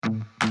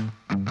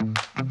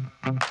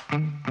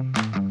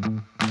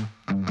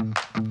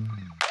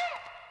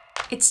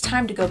It's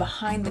time to go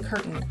behind the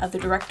curtain of the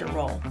director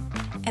role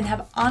and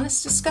have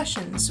honest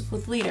discussions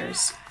with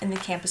leaders in the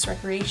campus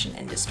recreation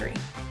industry.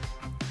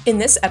 In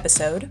this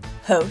episode,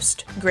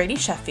 host Grady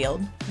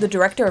Sheffield, the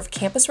Director of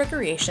Campus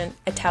Recreation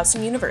at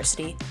Towson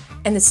University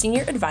and the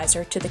Senior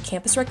Advisor to the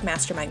Campus Rec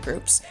Mastermind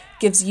Groups,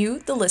 gives you,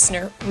 the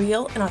listener,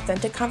 real and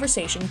authentic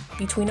conversation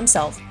between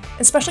himself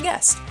and special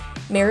guest,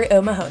 Mary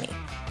O. Mahoney,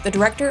 the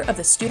Director of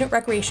the Student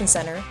Recreation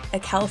Center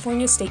at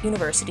California State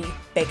University,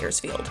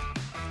 Bakersfield.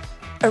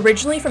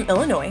 Originally from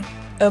Illinois,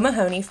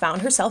 O'Mahony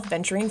found herself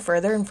venturing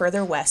further and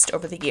further west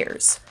over the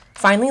years,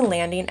 finally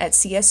landing at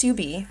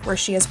CSUB, where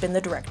she has been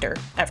the director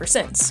ever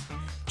since.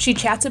 She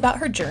chats about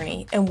her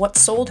journey and what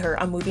sold her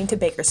on moving to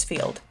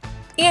Bakersfield,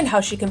 and how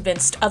she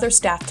convinced other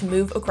staff to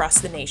move across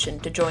the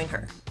nation to join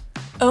her.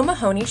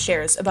 O'Mahony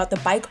shares about the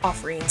bike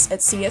offerings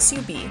at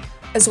CSUB,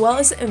 as well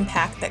as the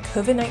impact that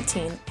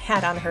COVID-19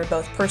 had on her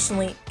both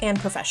personally and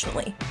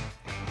professionally.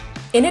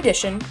 In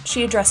addition,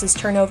 she addresses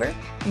turnover,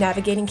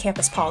 navigating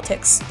campus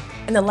politics,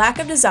 and the lack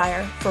of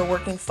desire for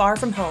working far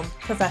from home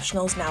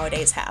professionals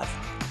nowadays have.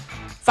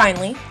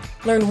 Finally,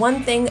 learn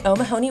one thing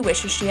O'Mahony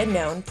wishes she had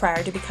known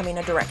prior to becoming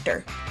a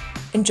director.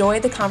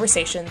 Enjoy the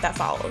conversation that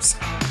follows.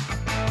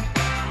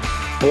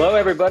 Hello,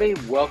 everybody.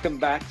 Welcome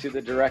back to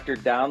the Director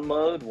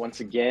Download. Once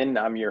again,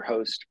 I'm your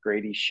host,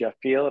 Grady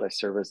Sheffield. I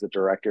serve as the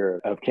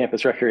Director of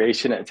Campus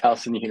Recreation at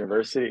Towson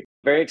University.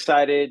 Very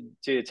excited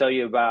to tell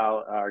you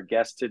about our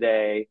guest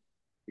today.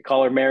 We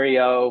call her Mary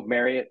O.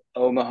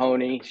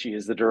 Mahoney. She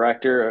is the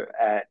director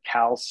at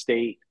Cal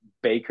State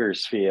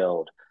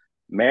Bakersfield.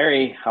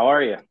 Mary, how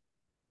are you?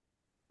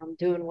 I'm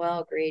doing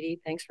well, Grady.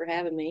 Thanks for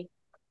having me.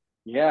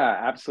 Yeah,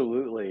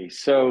 absolutely.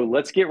 So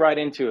let's get right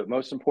into it.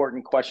 Most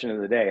important question of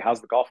the day.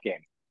 How's the golf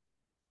game?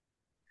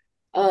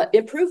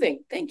 Improving.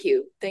 Thank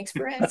you. Thanks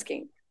for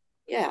asking.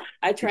 Yeah,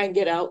 I try and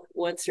get out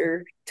once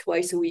or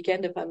twice a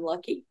weekend if I'm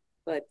lucky.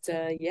 But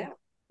yeah.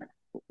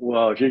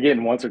 Well, if you're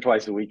getting once or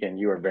twice a weekend,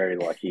 you are very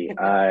lucky.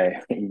 I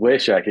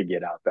wish I could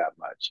get out that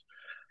much.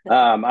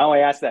 I only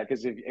asked that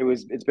because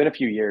it's been a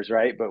few years,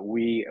 right? But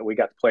we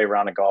got to play a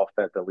round of golf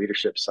at the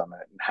Leadership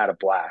Summit and had a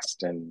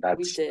blast, and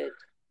We did.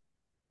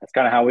 that's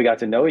kind of how we got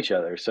to know each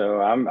other.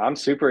 So I'm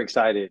super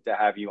excited to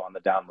have you on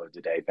the download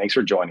today. Thanks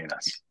for joining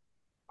us.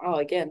 Oh,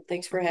 again,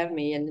 thanks for having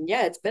me. And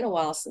yeah, it's been a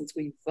while since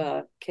we've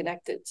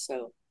connected.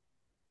 So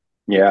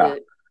Yeah.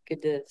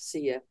 good to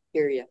see you,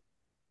 hear you.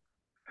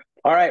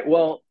 All right.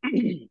 Well,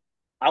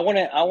 I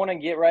want to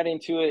get right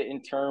into it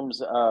in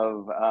terms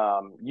of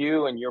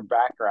you and your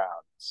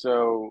background.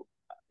 So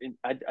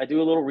I do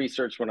a little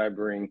research when I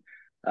bring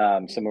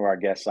some of our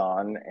guests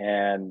on,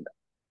 and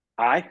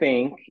I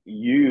think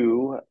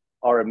you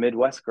are a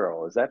Midwest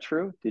girl. Is that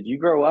true? Did you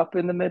grow up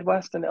in the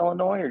Midwest in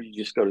Illinois, or did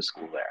you just go to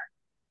school there?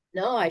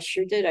 No, I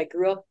sure did. I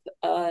grew up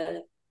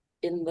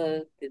in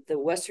the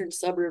western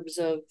suburbs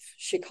of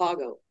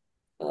Chicago,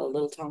 a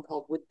little town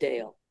called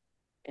Wooddale,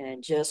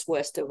 and just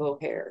west of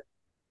O'Hare,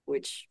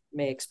 which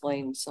may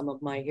explain some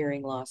of my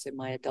hearing loss in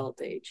my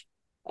adult age.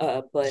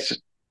 But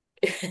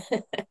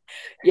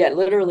yeah,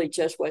 literally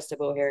just west of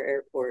O'Hare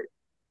Airport.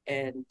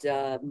 And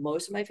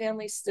most of my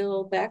family's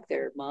still back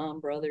there,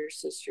 mom,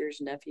 brothers, sisters,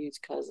 nephews,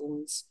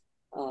 cousins.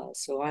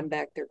 So I'm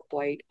back there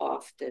quite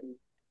often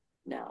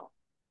now.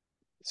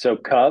 So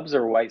Cubs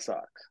or White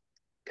Sox?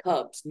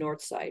 Cubs,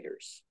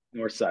 Northsiders.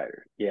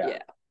 Northsider. Yeah.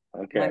 Yeah.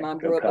 Okay. My mom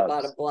Go grew up Cubs.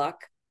 about a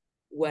block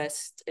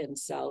west and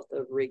south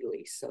of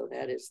Wrigley. So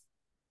that is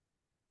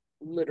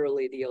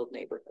literally the old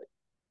neighborhood.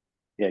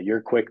 Yeah,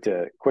 you're quick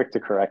to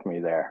correct me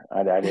there.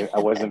 I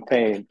wasn't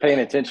paying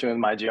attention with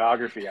my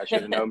geography. I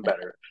should have known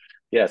better.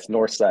 Yes,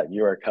 North Side.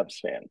 You're a Cubs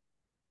fan.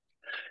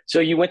 So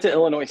you went to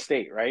Illinois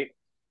State, right?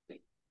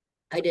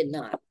 I did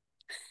not.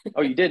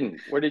 Oh, you didn't?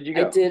 Where did you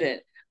go? I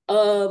didn't.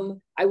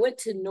 I went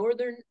to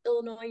Northern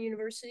Illinois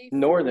University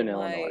Northern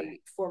Illinois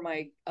for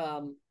my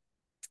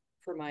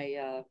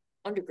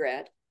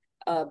undergrad.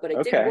 But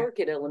I did Okay. work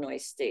at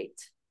Illinois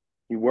State.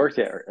 You worked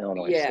at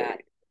Illinois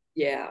State.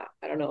 Yeah.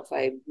 I don't know if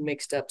I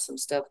mixed up some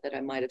stuff that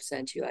I might have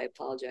sent you. I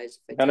apologize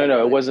if I No, did.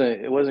 no. It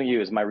wasn't you. It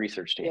was my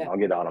research team. Yeah. I'll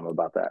get on them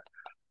about that.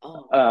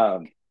 Oh,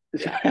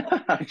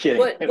 I'm kidding.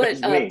 but It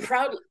was me.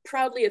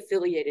 proudly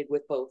affiliated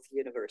with both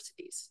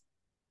universities.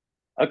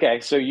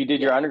 Okay, so you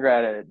did your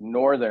undergrad at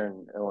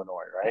Northern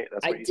Illinois, right?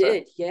 That's what you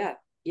did.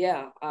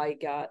 Yeah. I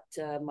got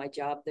my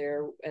job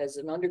there as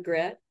an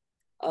undergrad.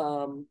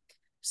 Some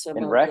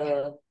In of rec?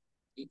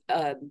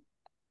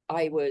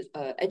 I was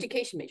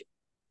education major.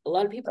 A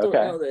lot of people Okay.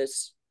 don't know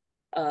this,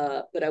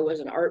 but I was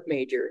an art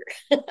major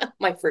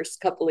my first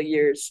couple of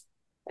years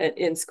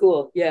in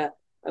school. Yeah,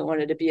 I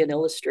wanted to be an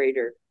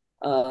illustrator.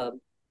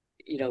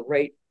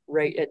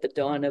 Right at the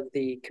dawn of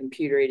the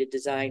computer-aided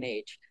design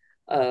age.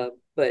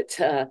 But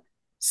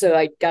so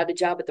I got a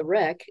job at the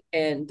rec,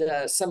 and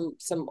some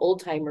old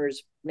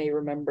timers may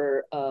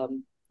remember.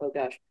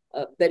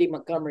 Betty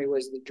Montgomery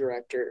was the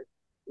director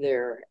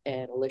there,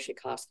 and Alicia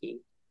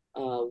Koski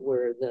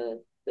were the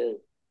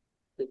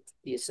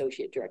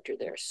associate director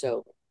there.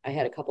 So I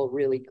had a couple of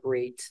really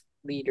great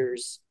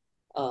leaders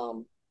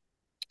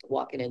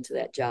walking into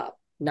that job.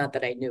 Not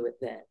that I knew it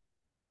then.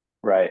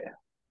 Right.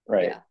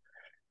 Right. Yeah.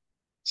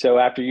 So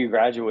after you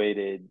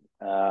graduated,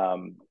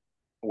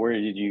 where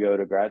did you go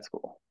to grad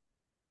school?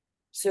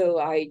 So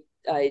I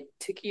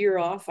took a year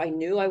off. I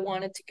knew I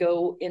wanted to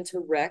go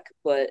into rec,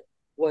 but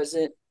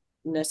wasn't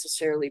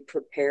necessarily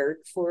prepared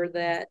for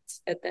that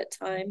at that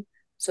time.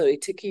 So I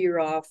took a year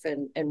off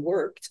and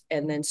worked,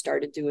 and then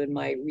started doing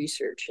my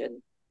research.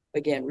 And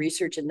again,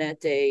 research in that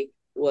day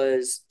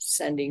was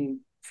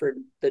sending for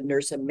the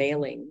NERSA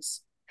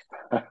mailings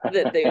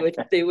that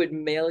they would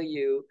mail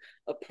you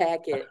a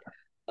packet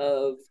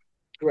of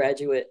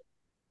graduate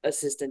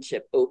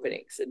assistantship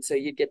openings. And so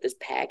you'd get this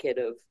packet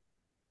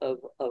of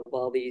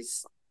all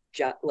these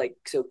like,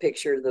 so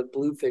picture the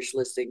Bluefish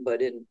listing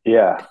but in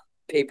Yeah.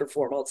 paper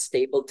form, all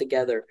stapled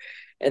together.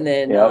 And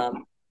then Yep.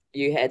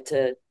 you had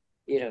to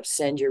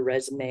send your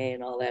resume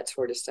and all that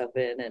sort of stuff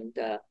in.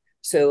 And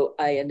so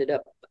I ended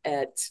up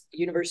at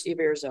University of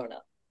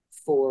Arizona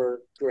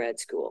for grad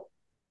school.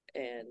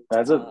 And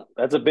That's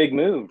a big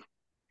move.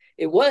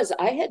 it was,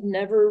 I had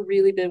never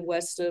really been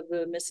west of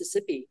the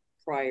Mississippi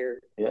prior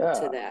to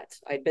Yeah. that.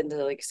 I'd been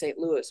to like St.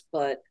 Louis,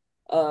 but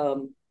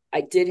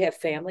I did have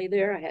family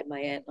there. I had my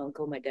aunt and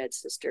uncle, my dad's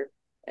sister,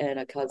 and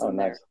a Oh, cousin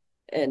there. nice.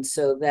 And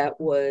so that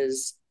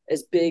was,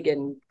 as big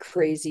and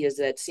crazy as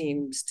that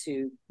seems,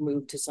 to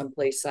move to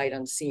someplace sight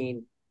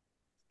unseen.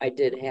 I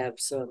did have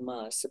some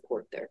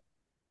support there.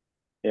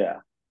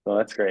 Yeah. Well,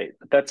 that's great.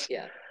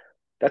 Yeah.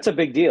 That's a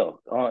big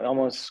deal.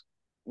 Almost,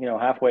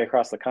 halfway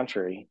across the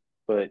country,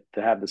 but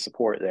to have the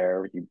support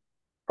there, you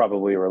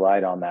probably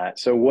relied on that.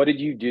 So what did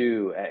you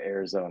do at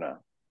Arizona?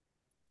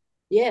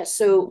 Yeah.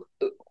 So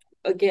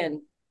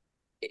again,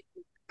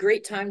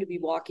 great time to be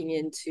walking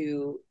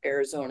into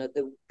Arizona.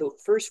 The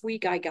first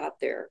week I got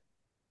there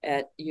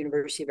at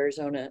University of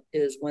Arizona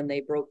is when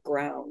they broke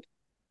ground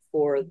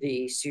for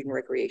the student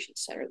recreation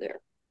center there.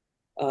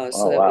 So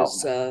Oh, that wow.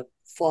 was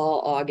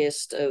fall,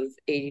 August of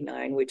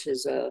 '89, which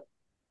is a,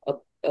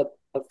 a,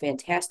 a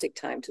fantastic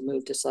time to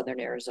move to Southern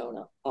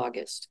Arizona,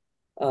 August.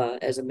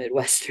 As a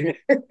Midwesterner,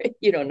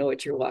 you don't know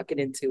what you're walking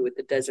into with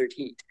the desert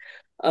heat.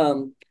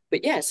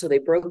 But yeah, so they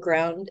broke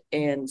ground.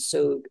 And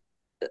so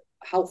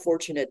how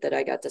fortunate that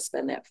I got to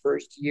spend that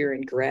first year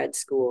in grad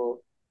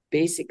school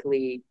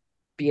basically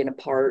being a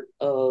part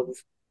of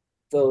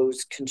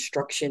those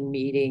construction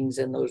meetings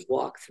and those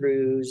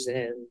walkthroughs.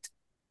 And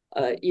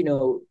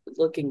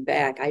looking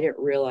back, I didn't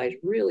realize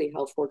really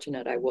how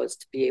fortunate I was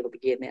to be able to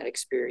gain that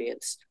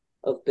experience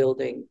of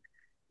building.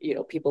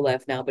 People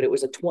laugh now, but it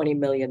was a $20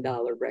 million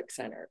rec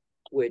center,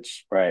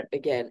 which Right.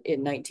 again,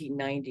 in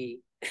 1990,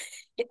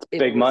 it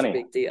Big was a money.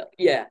 big deal.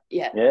 Yeah.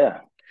 Yeah. Yeah.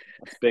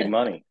 That's big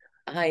money.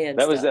 High end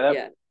That was stuff.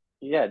 that.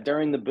 Yeah. Yeah.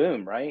 During the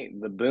boom, right?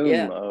 The boom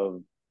Yeah.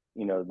 of,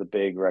 the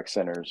big rec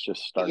centers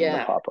just starting to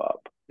Yeah. pop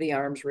up. The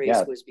arms race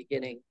Yeah. was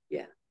beginning.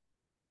 Yeah.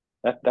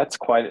 That's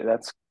quite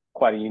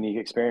a unique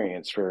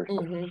experience for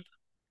Mm-hmm.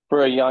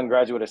 for a young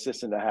graduate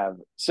assistant to have.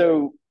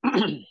 So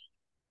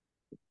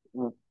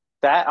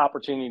that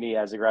opportunity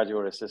as a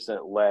graduate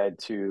assistant led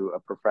to a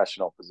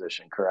professional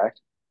position, correct?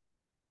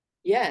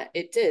 Yeah,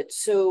 it did.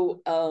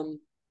 So I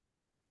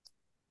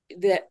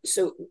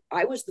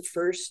was the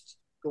first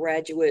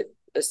graduate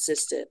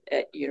assistant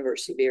at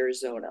University of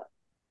Arizona.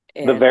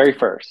 The And very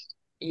first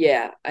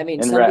yeah, I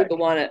mean, in some rec. people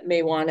want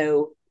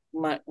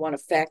to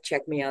fact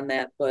check me on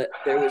that, but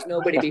there was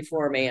nobody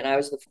before me, and I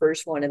was the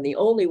first one and the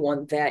only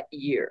one that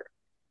year.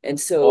 And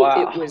so it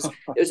Wow. was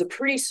it was a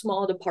pretty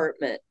small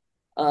department.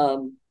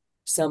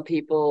 Some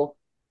people,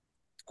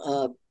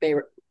 uh,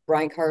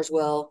 Brian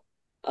Carswell,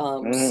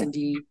 Mm-hmm.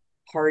 Cindy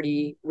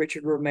Hardy,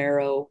 Richard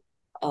Romero,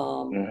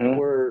 Mm-hmm.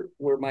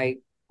 were my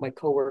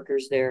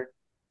coworkers there.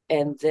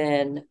 And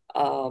then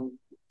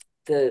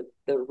the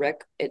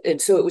rec,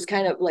 and so it was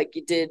kind of like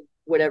you did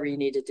whatever you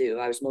need to do.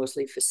 I was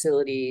mostly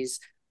facilities.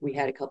 We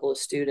had a couple of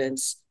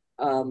students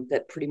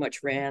that pretty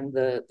much ran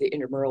the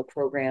intramural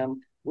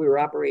program. We were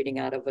operating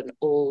out of an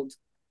old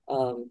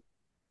um,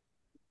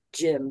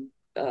 gym,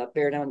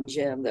 Bear Down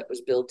gym that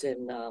was built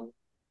in,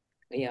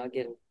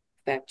 again,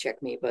 fact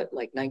check me, but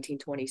like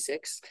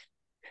 1926.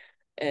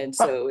 And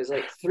so it was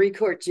like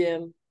 3-court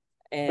gym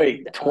and Wait,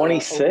 a weight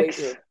 26?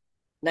 room.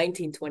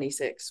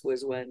 1926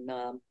 was when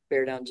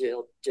Bear Down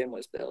gym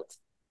was built.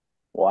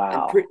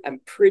 Wow. I'm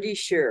pretty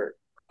sure.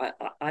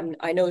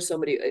 I know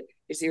somebody.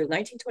 It's either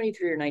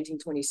 1923 or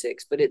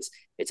 1926, but it's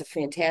a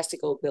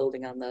fantastic old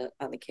building on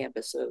the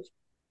campus of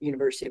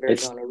University of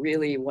It's Arizona.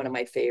 Really one of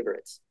my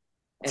favorites.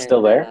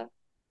 still And there?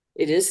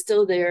 it is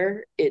still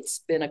there. It's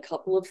been a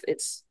couple of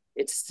it's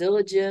still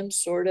a gym,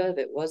 sort of.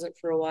 It wasn't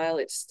for a while.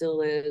 It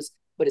still is,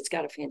 but it's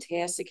got a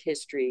fantastic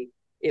history.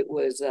 It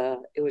was a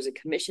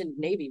commissioned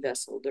Navy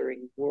vessel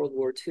during World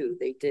War II.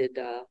 They did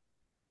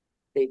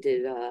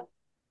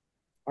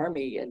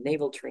Army and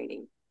naval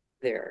training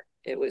there.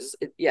 It's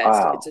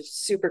Wow. a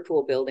super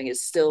cool building.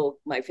 It's still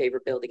my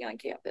favorite building on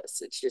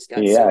campus. It's just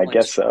got Yeah, so I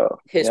guess much so.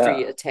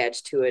 history Yeah.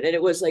 attached to it. And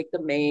it was like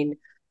the main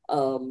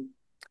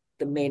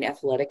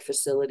athletic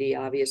facility,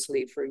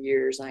 obviously, for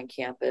years on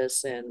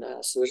campus. And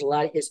so there's a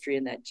lot of history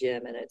in that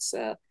gym, and it's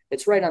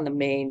right on the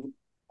main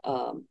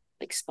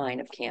like spine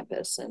of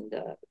campus, and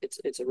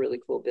it's a really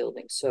cool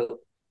building. So,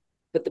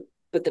 but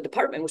the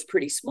department was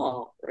pretty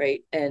small,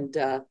 right? And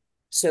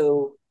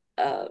so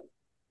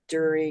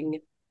during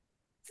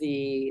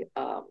the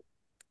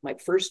my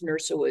first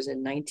NERSA was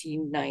in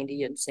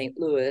 1990 in St.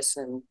 Louis,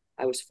 and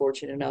I was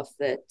fortunate enough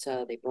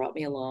that they brought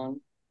me along,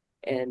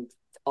 and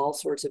all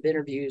sorts of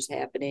interviews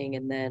happening.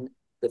 And then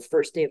the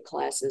first day of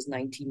classes,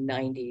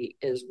 1990,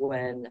 is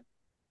when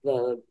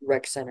the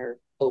rec center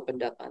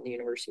opened up on the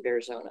University of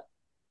Arizona.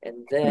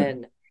 And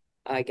then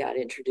I got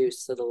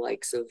introduced to the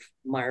likes of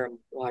Myram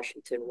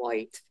Washington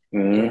White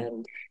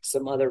and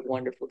some other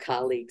wonderful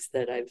colleagues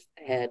that I've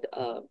had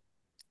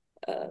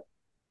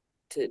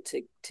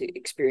to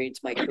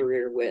experience my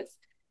career with.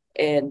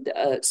 And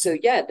so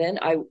yeah, then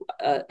I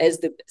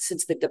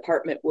since the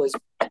department was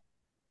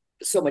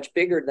so much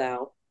bigger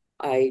now,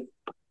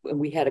 when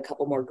we had a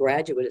couple more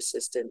graduate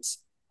assistants,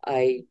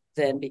 I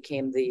then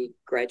became the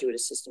graduate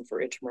assistant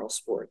for intramural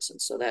sports. And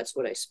so that's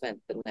what I spent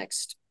the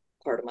next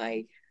part of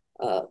my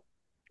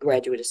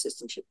graduate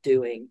assistantship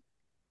doing.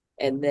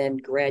 And then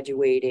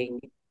graduating,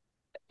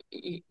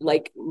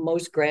 like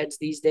most grads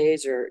these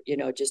days, or,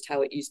 just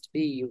how it used to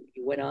be,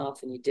 you went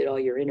off and you did all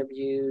your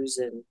interviews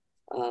and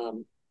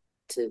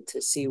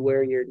to see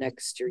where your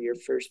next or your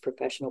first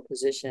professional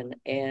position.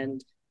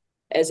 And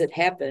as it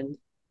happened,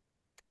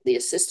 the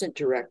assistant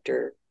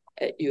director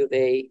at U of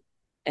A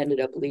ended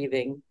up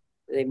leaving.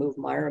 They moved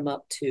Myram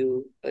up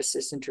to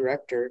assistant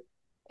director.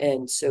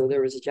 And so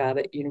there was a job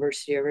at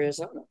University of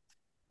Arizona.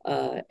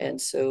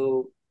 And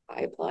so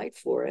I applied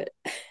for it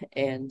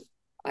and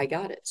I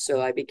got it.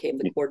 So I became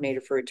the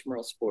coordinator for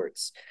intramural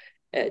sports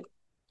at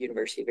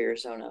University of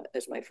Arizona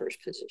as my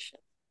first position.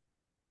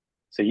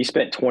 So you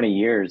spent 20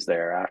 years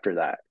there after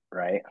that,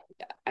 right?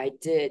 I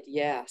did,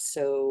 yeah.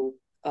 So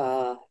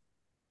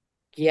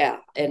yeah,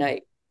 and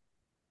I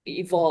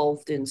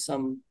evolved in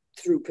some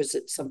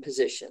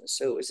positions.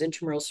 So it was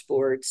intramural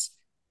sports,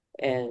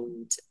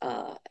 and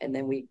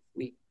then we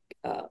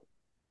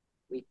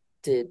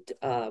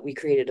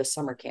created a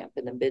summer camp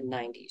in the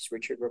mid-90s,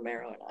 Richard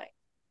Romero and I,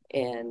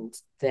 and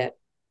that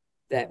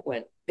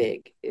went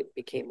big. It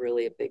became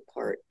really a big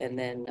part. And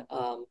then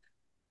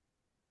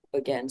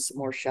again, some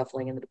more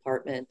shuffling in the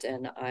department,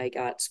 and I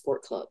got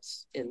sport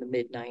clubs in the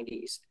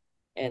mid-90s,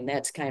 and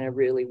that's kind of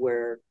really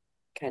where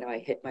I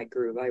hit my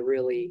groove. I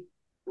really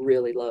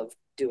love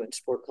doing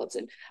sport clubs.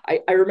 And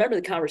I remember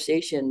the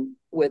conversation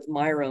with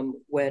Myram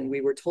when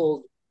we were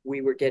told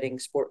we were getting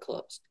sport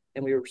clubs,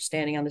 and we were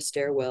standing on the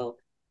stairwell,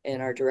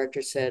 and our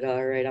director said,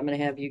 all right, I'm going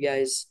to have you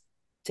guys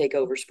take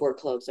over sport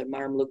clubs. And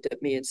Myram looked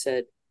at me and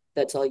said,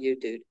 that's all you,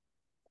 dude.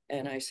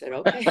 And I said,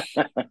 okay,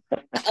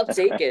 I'll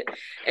take it.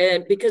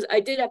 And because I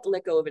did have to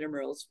let go of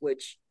intramurals,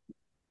 which,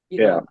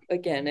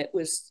 again, it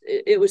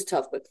was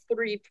tough, but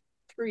three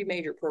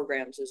major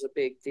programs is a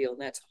big deal,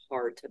 and that's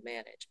hard to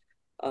manage.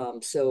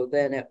 So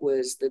then it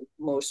was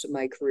most of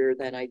my career.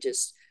 Then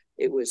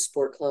it was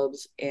sport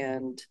clubs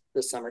and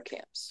the summer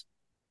camps.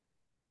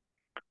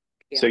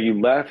 Yeah. So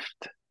you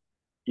left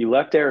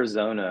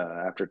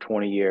Arizona after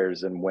 20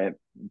 years and went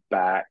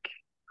back.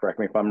 Correct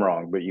me if I'm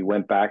wrong, but you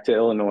went back to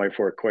Illinois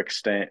for a quick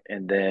stint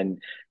and then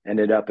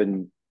ended up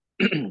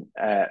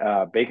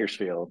at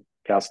Bakersfield,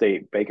 Cal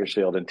State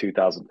Bakersfield in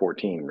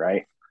 2014,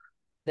 right?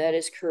 That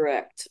is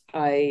correct.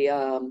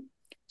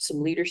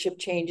 Some leadership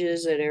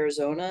changes at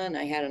Arizona, and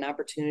I had an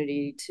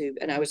opportunity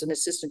and I was an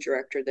assistant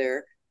director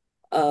there.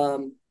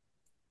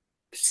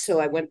 So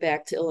I went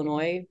back to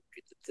Illinois.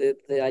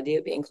 The idea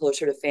of being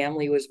closer to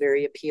family was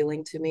very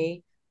appealing to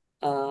me.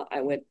 I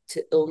went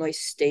to Illinois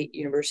State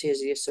University as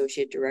the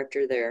associate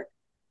director there.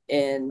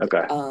 And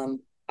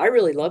I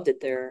really loved it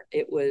there.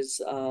 It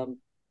was,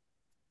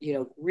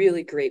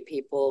 really great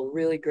people,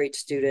 really great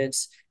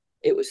students.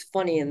 It was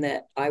funny in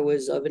that I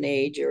was of an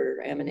age,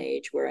 or am an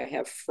age, where I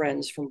have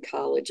friends from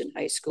college and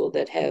high school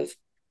that have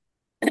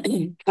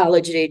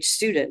college age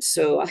students.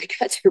 So I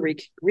got to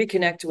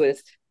reconnect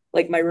with,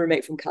 like, my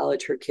roommate from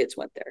college. Her kids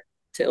went there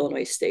to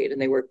Illinois State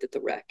and they worked at the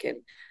rec.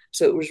 And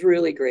so it was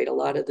really great. A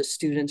lot of the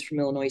students from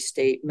Illinois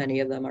State, many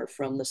of them are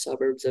from the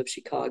suburbs of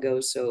Chicago.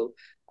 So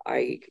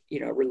I,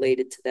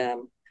 related to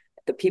them.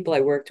 The people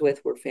I worked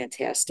with were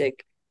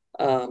fantastic.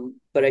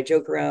 But I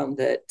joke around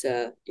that,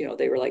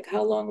 they were like,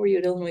 how long were you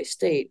at Illinois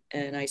State?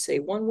 And I say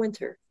 1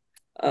 winter.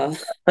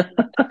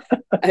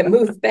 I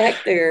moved back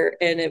there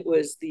and it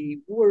was the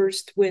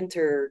worst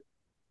winter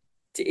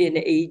in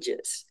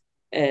ages.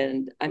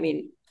 And I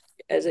mean,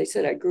 as I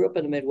said, I grew up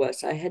in the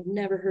Midwest. I had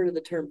never heard of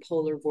the term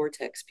polar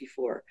vortex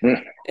before.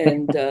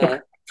 And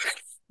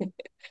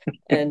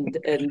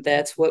and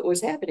that's what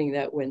was happening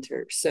that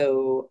winter.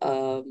 So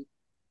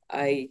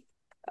I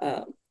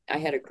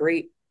had a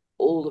great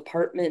old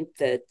apartment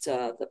that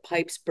the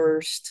pipes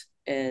burst,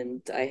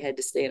 and I had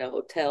to stay in a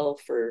hotel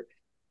for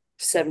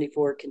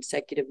 74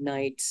 consecutive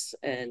nights.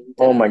 And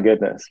oh my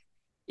goodness.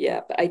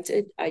 Yeah, but I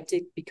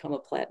did become a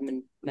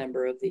platinum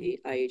member of the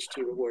IHT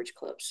Rewards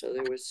Club, so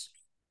there was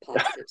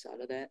positives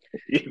out of that.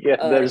 Yeah,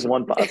 there's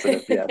one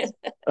positive, yes.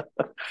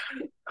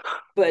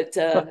 But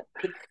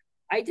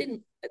I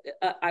didn't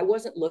I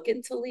wasn't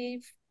looking to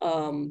leave,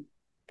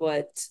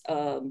 but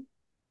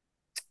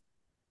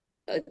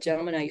a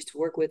gentleman I used to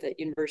work with at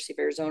University of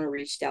Arizona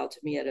reached out to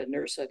me at a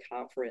NERSA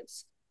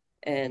conference,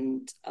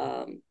 and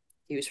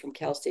he was from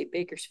Cal State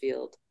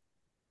Bakersfield.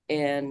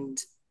 And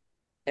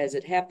as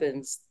it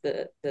happens,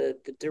 the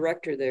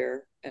director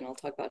there, and I'll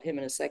talk about him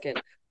in a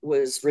second,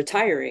 was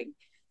retiring,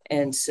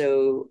 and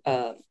so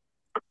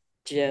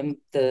Jim,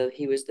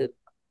 he was the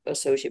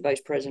associate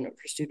vice president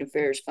for student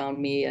affairs, found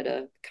me at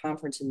a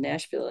conference in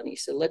Nashville, and he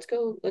said, let's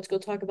go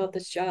talk about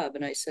this job.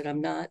 And I said,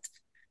 I'm not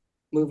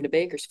moving to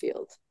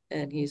Bakersfield.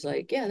 And he's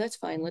like, yeah, that's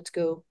fine. Let's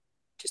go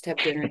just have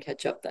dinner and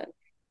catch up then.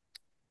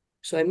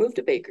 So I moved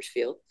to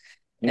Bakersfield,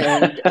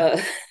 and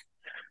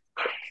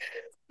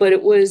but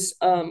it was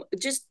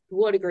just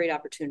what a great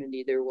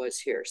opportunity there was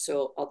here.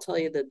 So I'll tell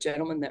you, the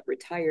gentleman that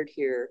retired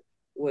here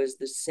was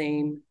the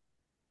same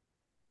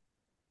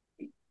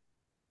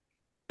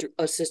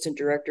assistant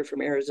director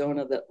from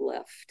Arizona that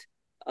left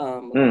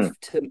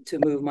to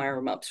move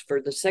Myram up.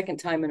 For the second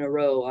time in a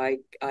row,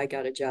 I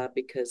got a job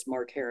because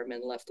Mark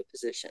Harriman left the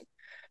position.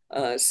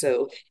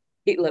 So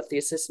he left the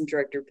assistant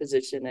director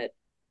position at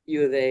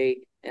U of A,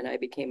 and I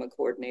became a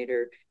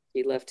coordinator.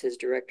 He left his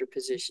director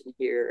position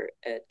here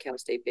at Cal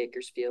State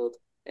Bakersfield,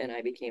 and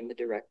I became the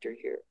director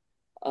here.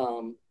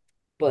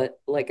 But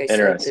like I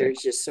said, there's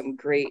just some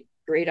great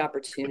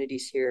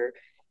opportunities here.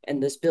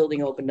 And this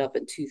building opened up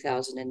in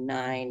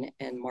 2009,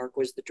 and Mark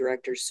was the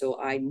director. So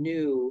I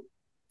knew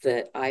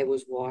that I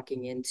was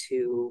walking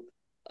into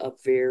a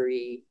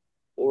very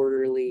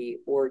orderly,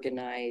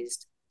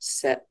 organized,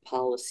 set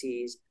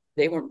policies.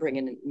 They weren't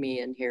bringing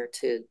me in here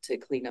to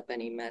clean up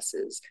any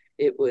messes.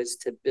 It was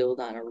to build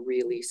on a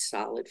really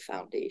solid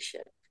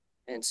foundation.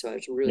 And so I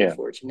was really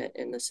fortunate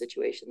in the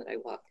situation that I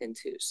walked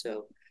into.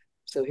 So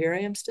here I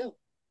am still.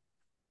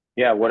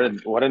 Yeah,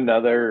 what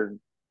another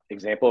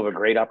example of a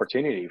great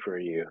opportunity for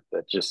you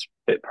that just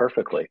fit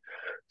perfectly.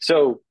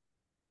 So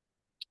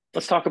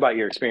let's talk about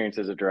your experience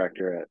as a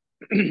director at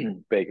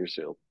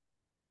Bakersfield.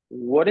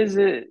 What is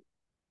it?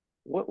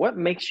 What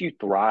makes you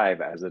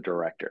thrive as a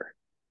director?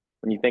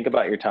 When you think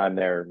about your time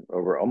there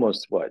over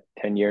almost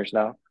 10 years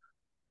now?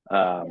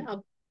 Yeah,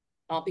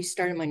 I'll be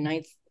starting my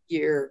 9th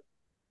year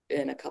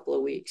in a couple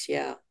of weeks.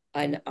 Yeah.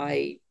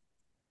 I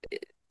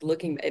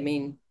looking, I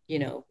mean,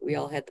 we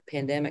all had the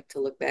pandemic to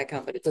look back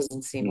on, but it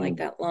doesn't seem like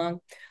that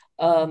long.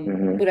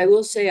 But I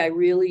will say I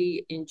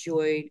really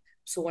enjoyed,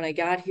 so when I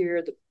got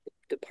here, the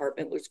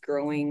department was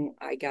growing.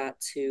 I got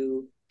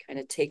to kind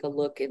of take a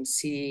look and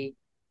see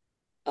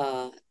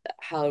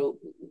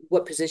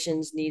what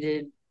positions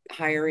needed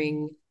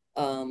hiring.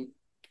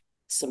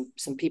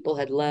 Some people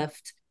had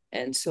left,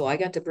 and so I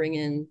got to bring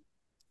in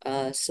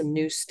some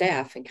new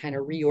staff and kind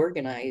of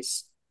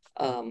reorganize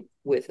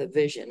with a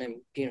vision,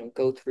 and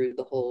go through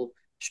the whole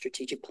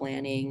strategic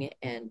planning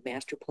and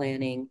master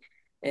planning,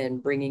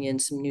 and bringing in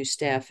some new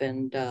staff.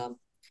 And I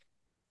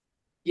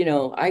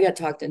got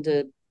talked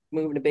into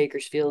moving to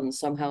Bakersfield, and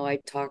somehow I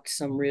talked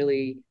some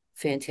really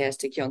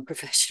fantastic young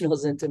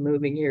professionals into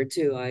moving here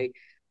too. I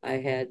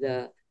had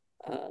a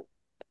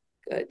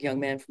young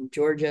man from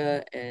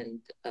Georgia, and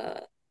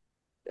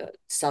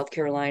South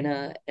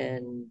Carolina,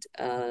 and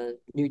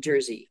New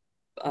Jersey,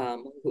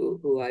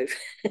 who I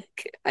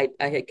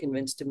had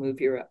convinced to move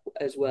here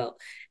as well.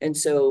 And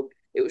so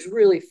it was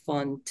really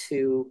fun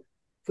to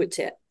put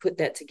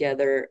that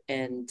together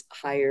and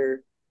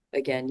hire,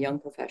 again, young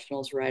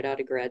professionals right out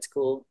of grad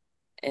school,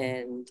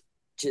 and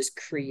just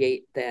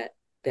create that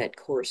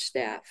core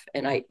staff.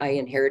 And I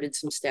inherited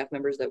some staff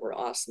members that were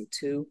awesome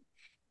too.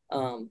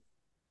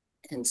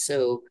 And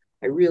so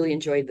I really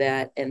enjoyed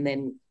that. And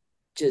then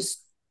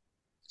just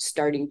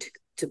starting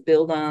to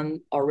build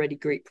on already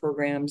great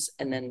programs,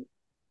 and then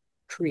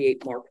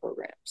create more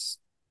programs.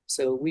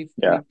 So we've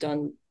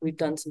done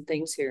some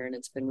things here, and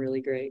it's been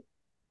really great.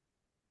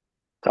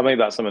 Tell me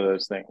about some of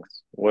those things.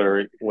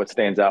 What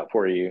stands out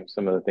for you?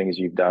 Some of the things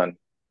you've done.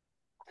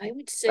 I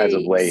would say as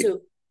of late.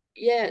 So.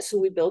 Yeah, so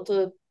we built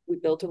a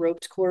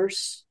ropes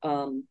course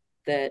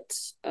that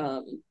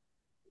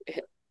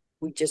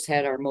we just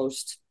had our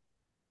most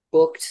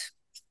booked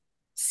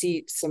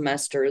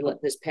semester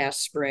this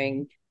past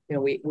spring.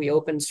 We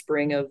opened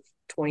spring of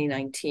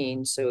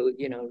 2019. So,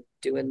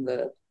 doing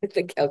the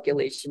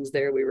calculations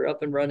there, we were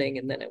up and running,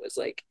 and then it was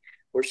like,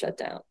 we're shut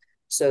down.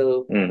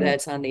 So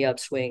that's on the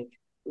upswing.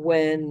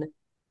 When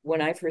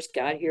I first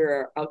got here,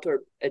 our outdoor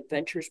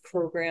adventures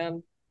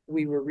program,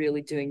 we were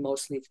really doing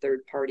mostly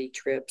third-party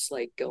trips,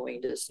 like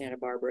going to Santa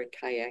Barbara and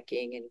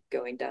kayaking, and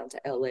going down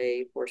to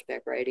LA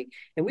horseback riding.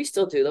 And we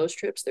still do those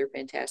trips. They're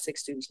fantastic.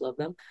 Students love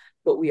them.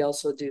 But we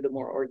also do the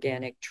more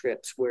organic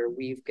trips, where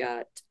we've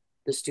got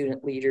the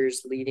student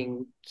leaders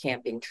leading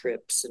camping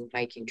trips and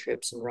hiking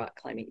trips and rock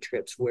climbing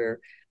trips, where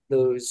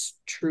those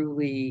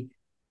truly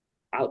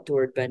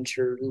outdoor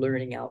adventure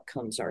learning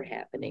outcomes are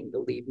happening, the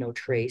leave no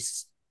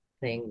trace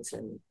things.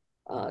 And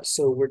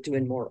so we're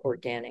doing more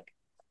organic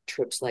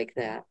trips like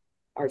that.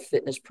 Our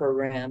fitness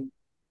program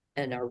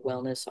and our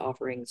wellness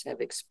offerings have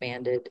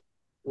expanded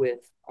with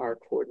our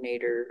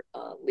coordinator,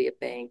 Leah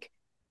Bank.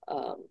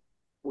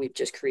 we've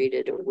just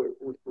created,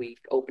 we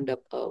opened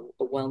up a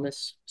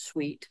wellness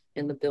suite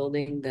in the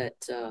building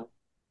that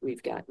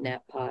we've got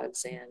nap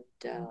pods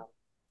and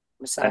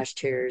massage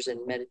chairs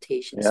and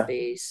meditation Yeah.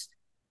 space.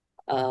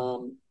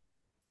 Um,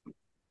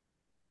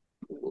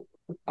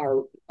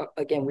 our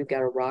again, we've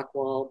got a rock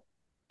wall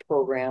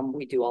program.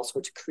 We do all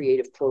sorts of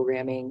creative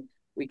programming.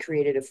 We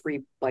created a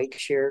free bike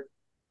share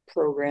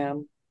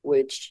program,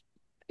 which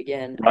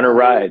again, Run or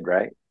ride,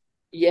 right?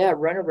 yeah,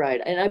 run a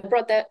ride. And I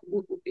brought that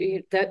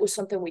was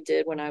something we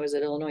did when I was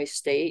at Illinois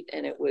State.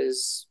 And it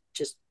was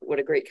just what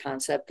a great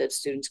concept that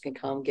students can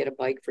come get a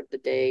bike for the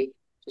day,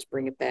 just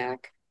bring it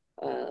back.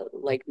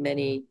 Like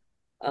many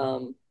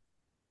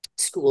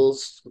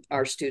schools,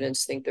 our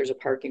students think there's a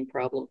parking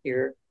problem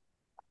here.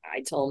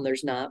 I tell them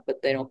there's not,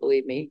 but they don't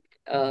believe me.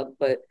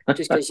 But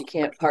just because you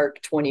can't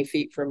park 20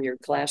 feet from your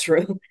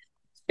classroom,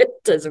 it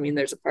doesn't mean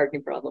there's a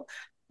parking problem.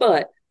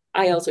 But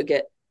I also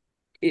get,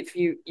 if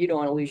you don't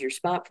want to lose your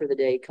spot for the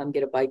day, come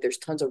get a bike. There's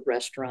tons of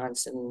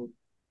restaurants and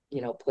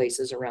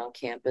places around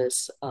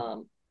campus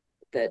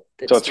that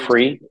So it's students can.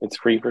 free. It's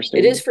free for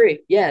It is students. free.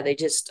 Yeah, they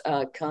just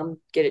come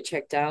get it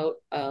checked out.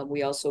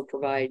 We also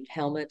provide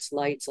helmets,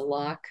 lights, a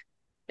lock,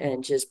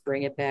 and just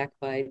bring it back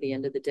by the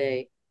end of the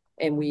day.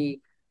 And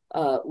we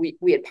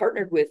had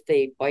partnered with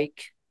a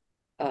bike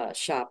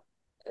shop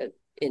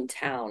in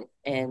town,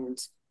 and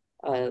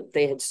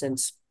they had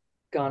since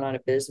gone out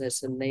of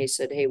business. And they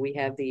said, "Hey, we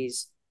have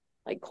these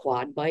like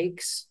quad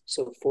bikes,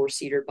 so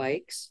 4-seater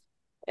bikes,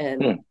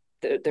 and Hmm.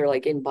 they're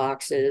like in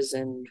boxes,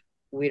 and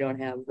we don't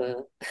have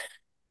the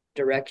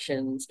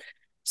directions.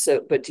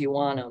 So, but do you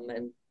want them?"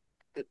 And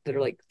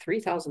they're like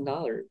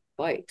 $3,000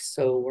 bikes.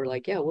 So we're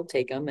like, yeah, we'll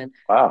take them. And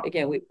Wow.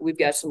 again, we've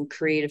got some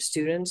creative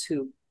students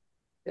who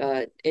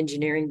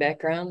engineering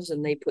backgrounds,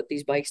 and they put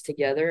these bikes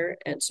together.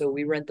 And so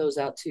we rent those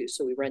out too.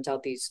 So we rent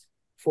out these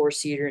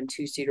 4-seater and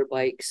 2-seater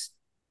bikes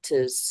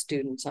to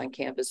students on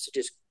campus to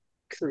just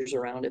cruise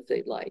around if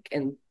they'd like.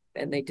 And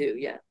they do,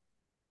 yeah.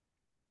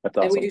 That's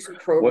And we awesome. do some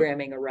What?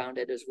 programming around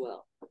it as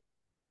well.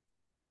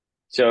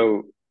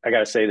 So I got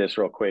to say this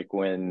real quick.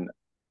 When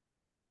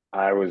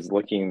I was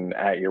looking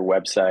at your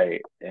website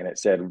and it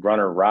said run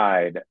or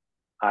ride,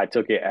 I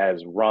took it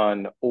as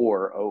run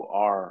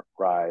or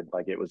ride,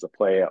 like it was a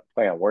play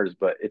on words,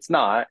 but it's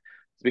not.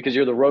 It's because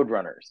you're the road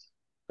runners,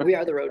 We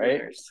are the road right?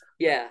 runners.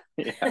 Yeah.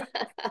 Yeah.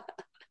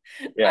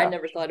 I Yeah.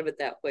 never thought of it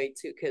that way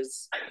too,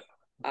 because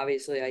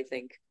obviously I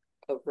think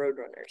of road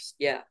runners.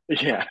 Yeah.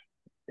 Yeah.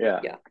 Yeah.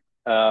 Yeah.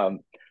 Um,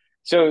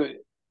 so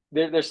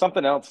there's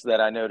something else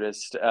that I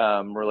noticed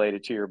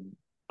related to your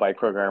bike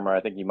program, or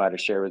I think you might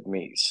have shared with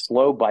me.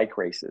 Slow bike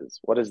races.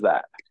 What is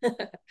that?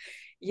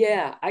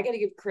 Yeah. I got to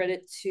give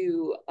credit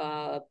to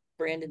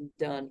Brandon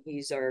Dunn.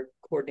 He's our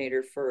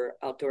coordinator for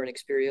outdoor and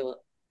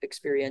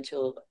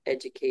experiential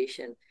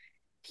education.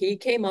 He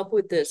came up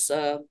with this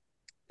a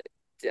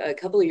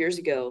couple of years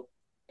ago,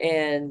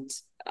 and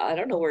I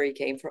don't know where he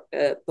came from,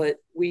 but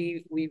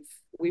we've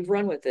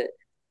run with it.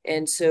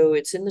 And so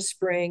it's in the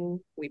spring.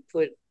 We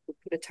put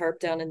a tarp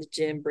down in the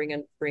gym, bring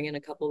in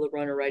a couple of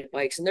runner ride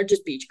bikes, and they're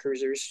just beach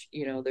cruisers.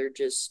 They're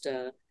just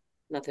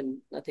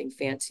nothing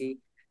fancy.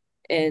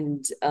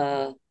 And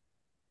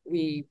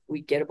we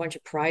get a bunch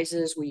of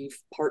prizes. We've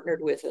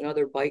partnered with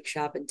another bike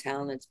shop in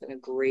town that's been a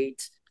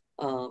great.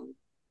 Um,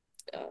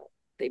 uh,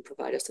 they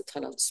provide us a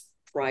ton of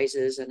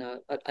prizes and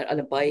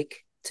a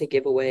bike to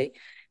give away.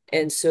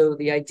 And so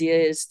the idea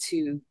is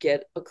to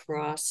get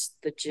across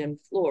the gym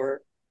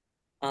floor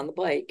on the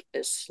bike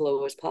as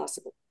slow as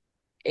possible.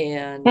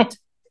 And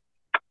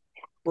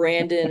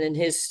Brandon and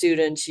his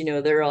students,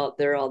 they're all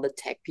the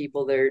tech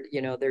people. They're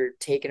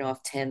taking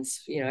off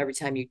tents. Every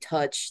time you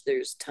touch,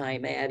 there's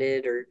time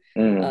added, or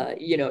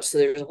Mm, so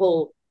there's a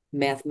whole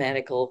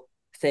mathematical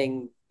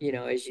thing,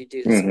 as you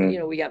do this. So,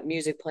 hmm. we got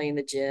music playing in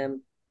the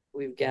gym.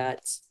 We've got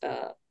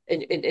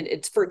and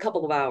it's for a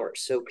couple of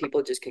hours, so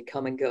people just can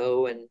come and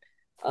go, and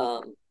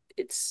um,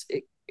 it's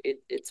it,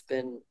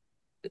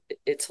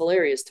 it's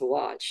hilarious to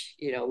watch.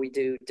 We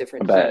do I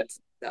different bet. heats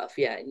stuff,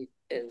 yeah,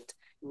 and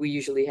we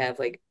usually have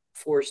like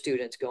 4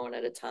 students going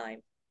at a time,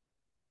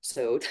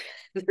 so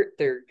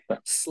they're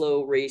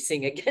slow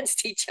racing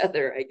against each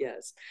other, I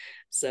guess.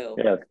 So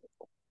Yeah,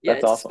 yeah,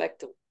 that's it's a awesome.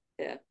 spectacle.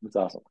 Yeah. That's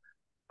awesome.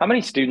 How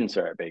many students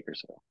are at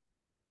Bakersfield?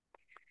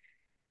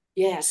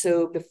 Yeah,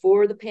 so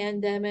before the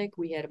pandemic,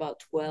 we had about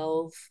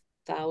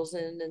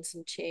 12,000 and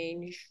some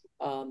change.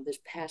 This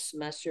past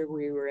semester,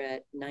 we were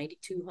at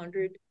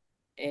 9,200,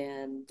 but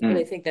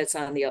I Mm, think that's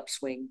on the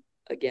upswing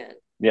again.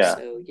 yeah.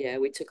 So yeah,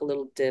 we took a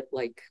little dip,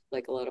 like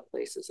a lot of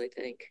places, I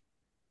think.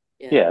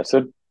 Yeah. Yeah.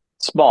 So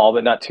small,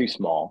 but not too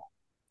small.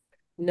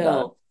 Not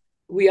No,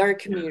 we are a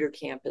commuter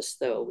campus,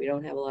 though. We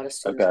don't have a lot of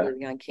students okay.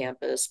 living on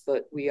campus,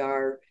 but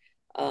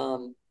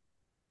um,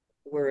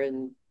 we're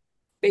in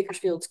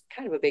Bakersfield's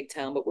kind of a big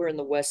town, but we're in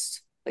the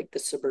west, like the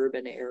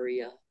suburban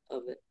area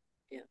of it.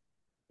 Yeah.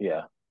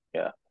 Yeah.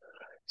 Yeah.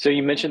 So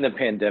you mentioned the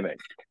pandemic,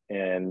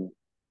 and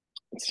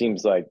it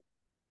seems like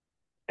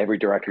every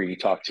director you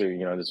talk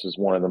to, this was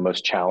one of the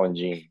most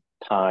challenging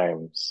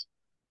times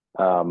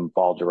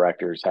Ball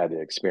directors had to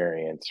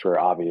experience for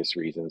obvious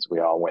reasons. We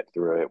all went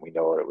through it. We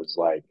know what it was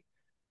like.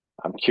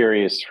 I'm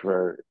curious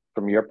from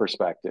your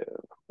perspective,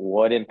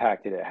 what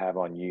impact did it have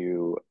on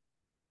you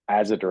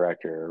as a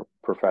director,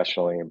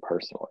 professionally and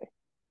personally?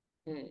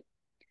 Hmm.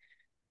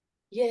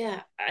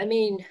 Yeah, I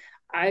mean,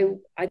 I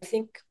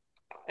think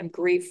I'm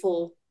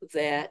grateful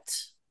that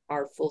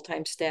our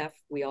full-time staff,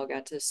 we all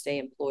got to stay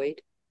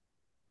employed.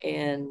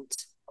 And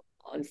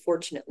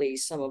unfortunately,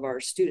 some of our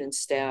student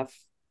staff,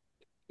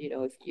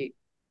 if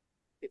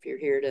you're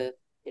here to,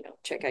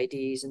 check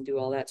IDs and do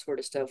all that sort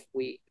of stuff,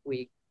 we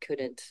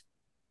couldn't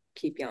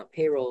keep you on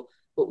payroll,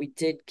 but we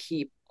did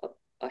keep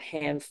a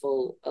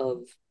handful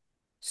of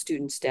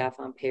student staff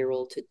on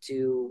payroll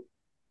so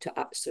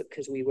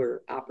because we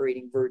were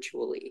operating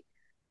virtually,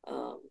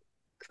 um,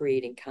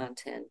 creating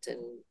content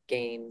and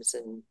games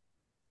and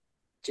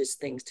just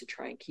things to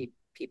try and keep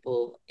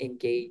people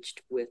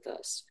engaged with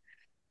us.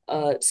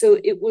 So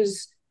it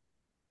was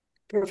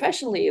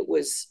professionally, it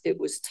was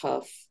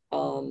tough.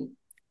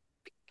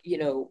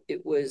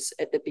 It was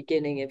at the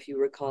beginning, if you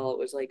recall, it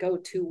was like, oh,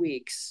 2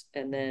 weeks,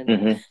 and then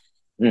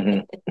Mm-hmm. Mm-hmm.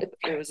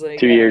 it was like,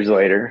 2 years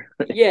later.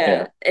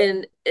 yeah, Yeah.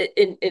 and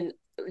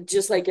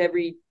just like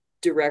every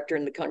director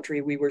in the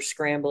country, we were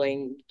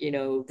scrambling.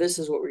 This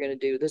is what we're going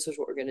to do. This is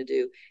what we're going to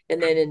do.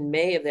 And then in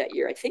May of that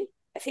year, I think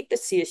the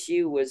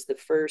CSU was the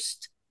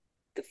first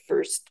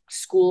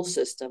school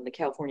system. The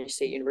California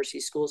State University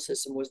school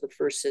system was the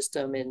first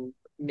system in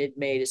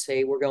mid-May to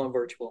say we're going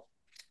virtual.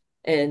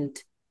 And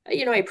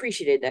I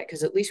appreciated that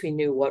because at least we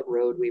knew what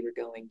road we were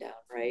going down,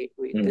 right?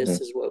 Mm-hmm. This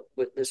was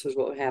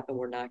what would happen.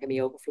 We're not going to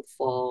be open for the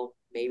fall,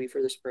 maybe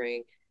for the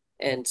spring.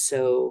 And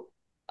so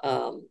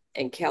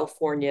and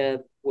California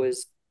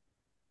was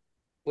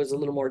a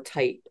little more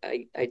tight,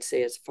 I'd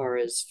say, as far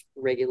as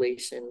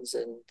regulations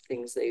and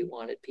things they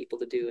wanted people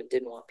to do and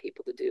didn't want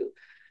people to do.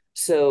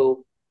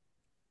 So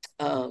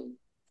um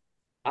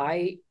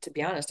to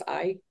be honest,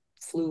 I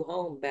flew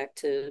home back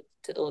to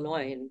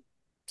Illinois and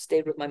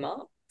stayed with my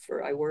mom.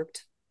 I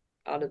worked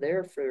out of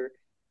there for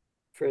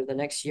the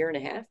next year and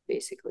a half.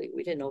 Basically,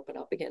 we didn't open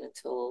up again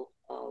until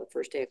the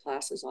first day of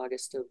classes,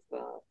 August of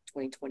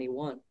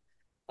 2021.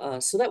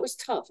 So that was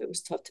tough. It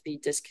was tough to be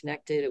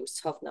disconnected. It was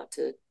tough not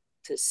to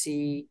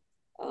see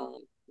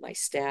my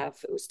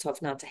staff. It was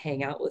tough not to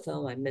hang out with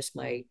them. I miss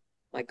my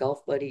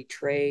golf buddy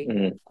Trey.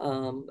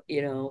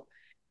 Mm-hmm.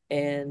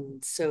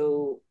 And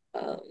so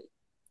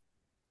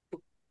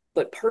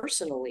but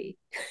personally,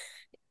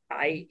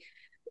 I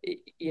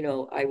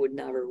I would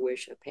never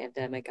wish a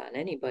pandemic on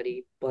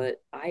anybody,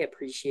 but I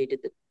appreciated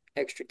the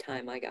extra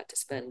time I got to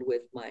spend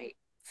with my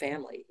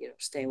family,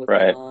 staying with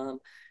my Right. mom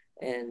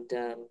and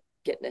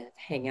getting to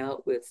hang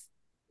out with,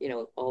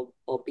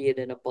 albeit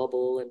in a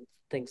bubble and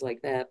things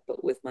like that,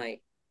 but with my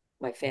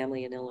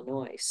family in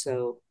Illinois.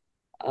 So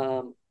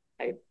um,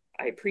 I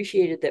I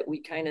appreciated that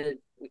we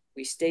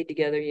stayed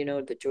together,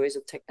 the joys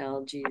of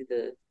technology,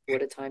 the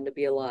what a time to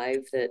be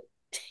alive that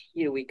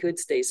we could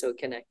stay so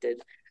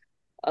connected.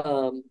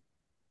 Um,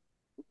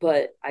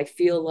 but I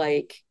feel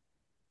like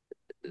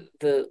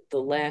the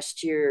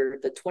last year,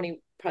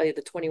 probably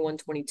the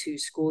 21-22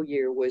 school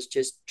year was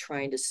just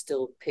trying to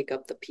still pick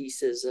up the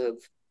pieces of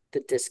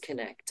the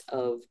disconnect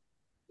of,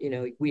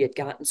 we had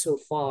gotten so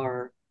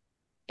far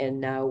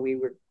and now we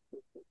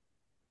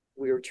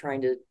were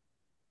trying to,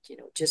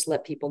 just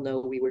let people know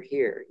we were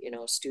here.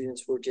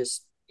 Students were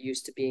just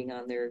used to being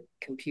on their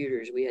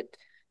computers. We had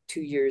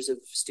 2 years of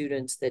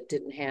students that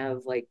didn't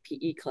have like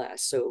PE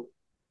class, so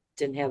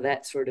didn't have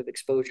that sort of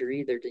exposure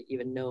either to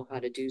even know how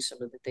to do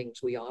some of the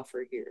things we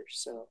offer here.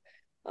 So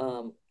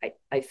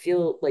I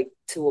feel like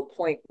to a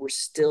point we're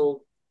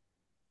still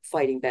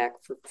fighting back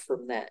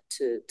from that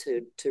to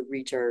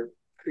reach our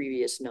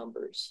previous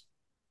numbers.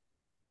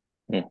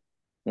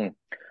 Mm-hmm.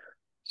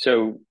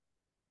 So,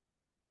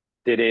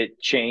 did it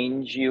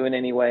change you in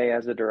any way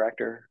as a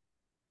director?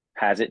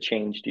 Has it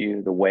changed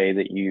you the way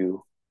that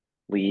you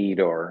lead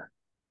or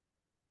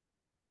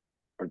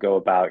go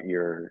about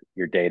your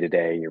day to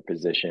day, your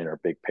position or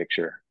big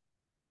picture?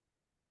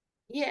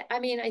 Yeah, I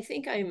mean, I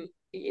think I'm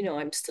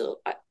still,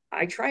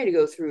 I try to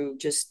go through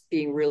just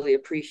being really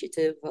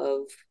appreciative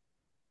of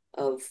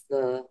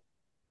the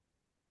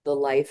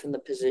life and the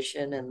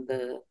position and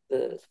the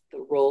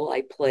role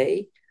I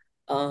play.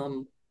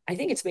 I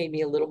think it's made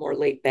me a little more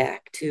laid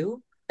back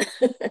too.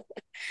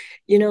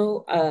 We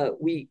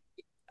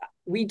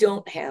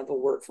don't have a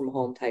work from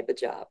home type of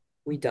job.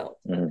 We don't.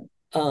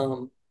 Mm-hmm.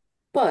 Um,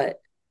 but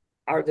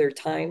are there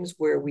times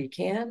where we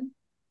can?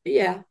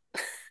 Yeah,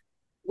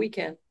 we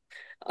can.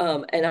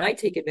 And I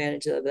take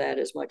advantage of that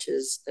as much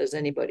as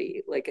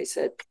anybody. Like I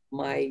said,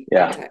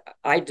 Yeah.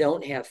 I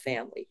don't have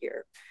family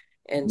here,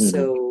 and Mm-hmm.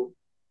 so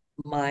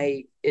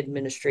my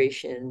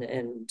administration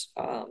and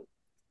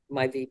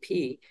my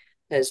VP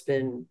has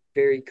been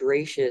very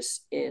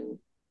gracious in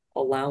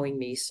allowing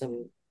me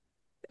some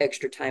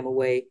extra time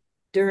away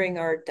during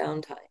our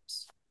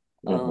downtimes.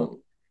 Mm-hmm.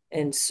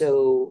 And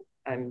so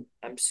I'm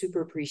super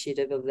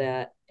appreciative of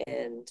that.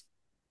 And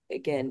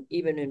again,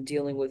 even in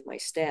dealing with my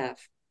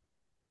staff,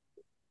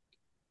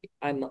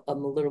 I'm a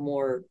little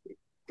more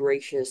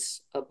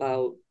gracious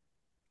about,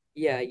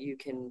 yeah, you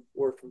can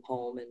work from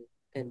home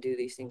and do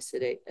these things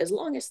today as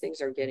long as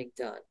things are getting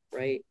done,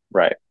 right?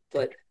 Right.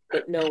 But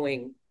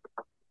knowing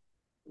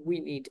we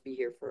need to be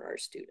here for our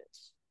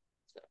students.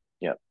 So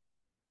Yeah.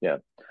 Yeah.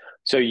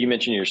 So you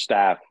mentioned your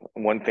staff.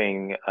 One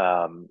thing,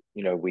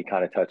 we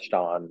kind of touched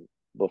on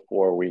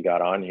before we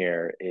got on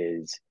here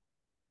is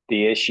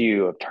the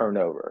issue of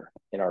turnover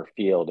in our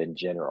field in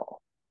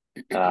general.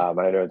 I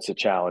know it's a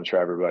challenge for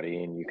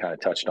everybody, and you kind of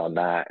touched on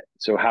that.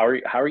 So how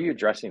are you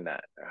addressing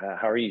that?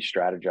 How are you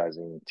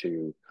strategizing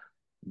to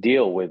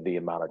deal with the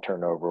amount of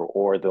turnover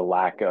or the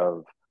lack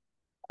of,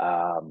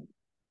 um,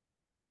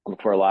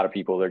 for a lot of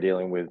people, they're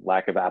dealing with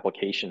lack of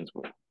applications,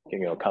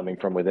 coming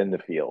from within the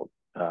field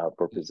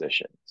for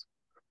positions.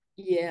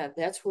 yeah,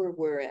 that's where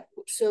we're at.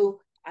 So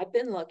I've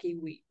been lucky.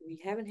 We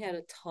haven't had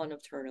a ton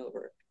of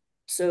turnover.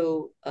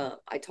 So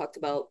I talked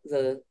about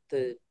the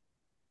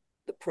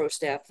pro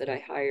staff that I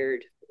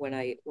hired when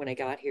I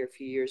got here a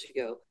few years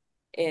ago,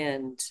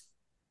 and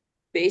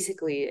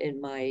basically in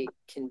my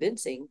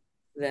convincing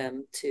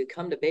them to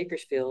come to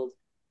Bakersfield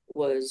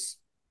was,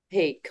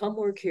 hey, come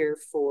work here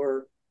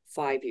for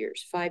 5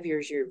 years. 5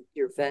 years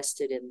you're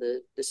vested in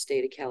the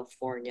state of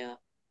California.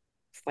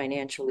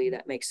 Financially,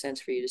 that makes sense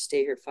for you to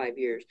stay here 5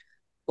 years.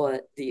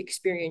 But the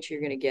experience you're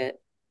going to get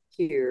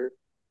here,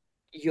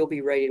 you'll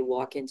be ready to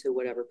walk into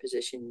whatever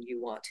position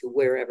you want to,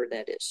 wherever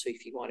that is. So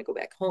if you want to go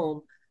back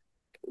home,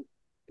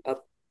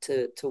 up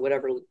to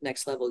whatever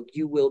next level,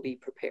 you will be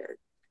prepared.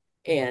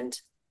 And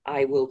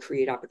I will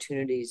create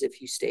opportunities if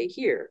you stay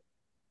here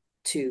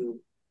to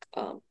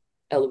um,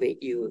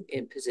 elevate you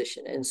in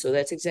position. And so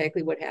that's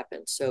exactly what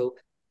happened. So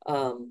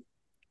um,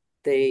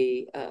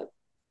 they,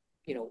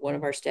 one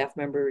of our staff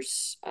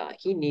members,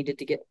 he needed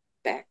to get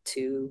back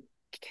to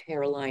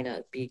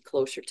Carolina, be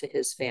closer to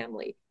his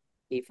family.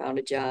 He found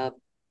a job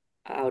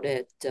out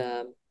at,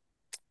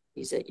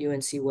 he's at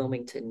UNC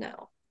Wilmington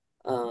now.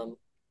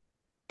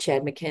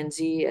 Chad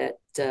McKenzie at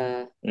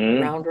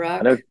Round I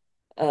Rock. know.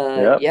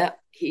 Yep. Yeah,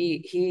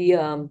 he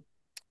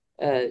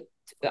uh,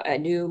 I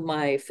knew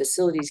my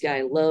facilities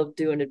guy loved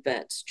doing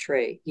events.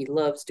 Trey, he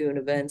loves doing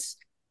events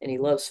and he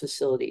loves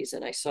facilities.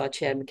 And I saw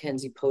Chad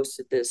McKenzie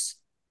posted this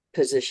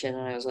position,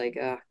 and I was like,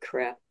 ah,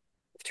 crap.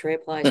 If Trey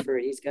applies for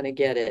it, he's gonna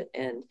get it,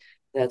 and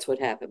that's what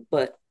happened.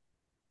 But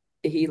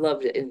he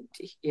loved it, and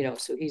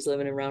so he's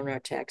living in Round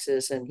Rock,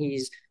 Texas, and he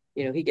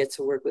gets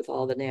to work with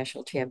all the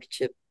national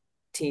championship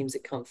teams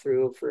that come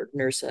through for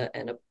NERSA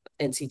and a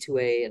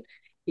NC2A, and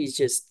he's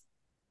just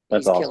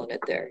That's he's awesome. killing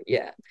it there.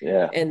 Yeah.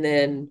 Yeah. And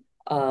then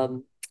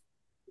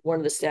one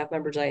of the staff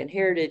members I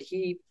inherited,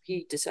 he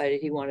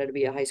decided he wanted to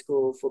be a high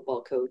school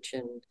football coach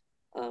and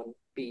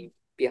be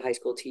a high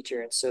school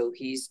teacher, and so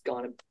he's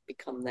gone and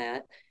become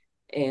that.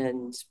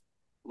 And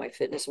my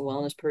fitness and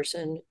wellness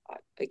person,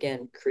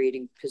 again,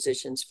 creating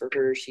positions for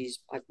her.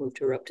 I've moved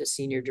her up to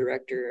senior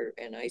director,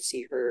 and I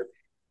see her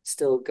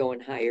still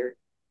going higher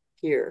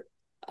here.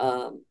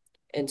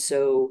 And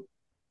so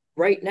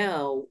right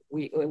now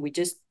we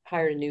just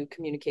hired a new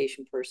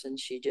communication person.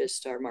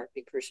 Our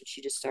marketing person,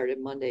 she just started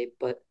Monday,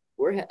 but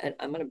and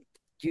I'm going to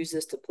use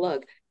this to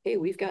plug, hey,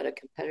 we've got a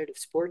competitive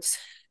sports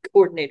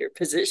coordinator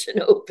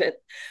position open.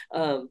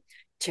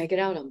 Check it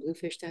out on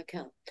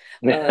bluefish.com.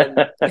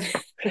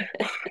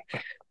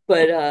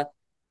 But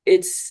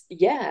it's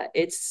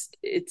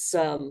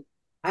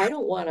I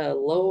don't want to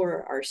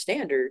lower our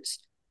standards,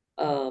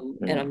 and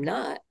Mm. I'm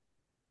not,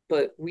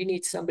 but we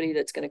need somebody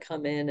that's going to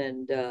come in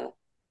and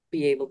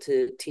be able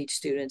to teach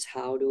students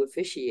how to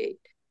officiate.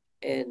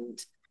 And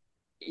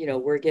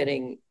we're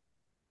getting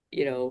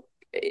you know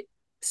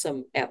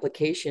some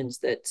applications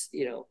that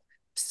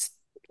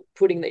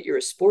putting that you're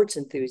a sports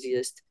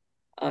enthusiast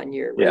on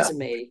your Yeah.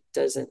 resume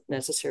doesn't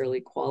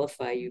necessarily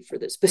qualify you for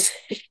this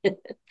position.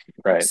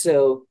 Right.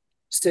 So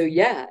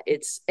yeah,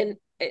 it's and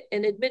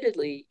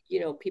admittedly,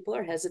 people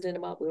are hesitant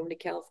about moving to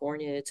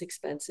California. It's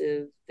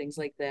expensive, things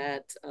like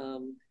that.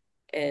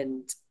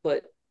 And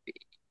but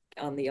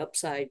on the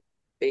upside,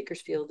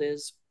 Bakersfield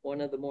is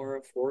one of the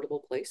more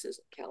affordable places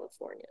in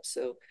California.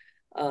 So,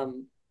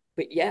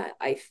 but yeah,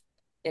 I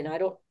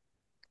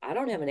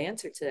don't have an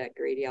answer to that,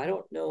 Grady. I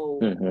don't know.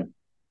 Hmm.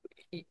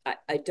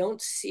 I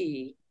don't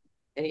see,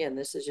 and again,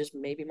 this is just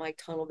maybe my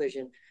tunnel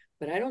vision,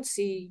 but I don't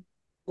see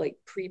like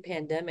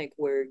pre-pandemic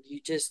where you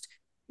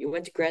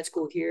went to grad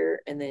school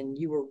here and then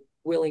you were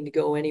willing to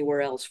go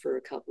anywhere else for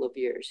a couple of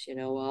years.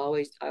 I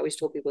always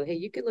told people, hey,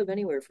 you could live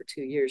anywhere for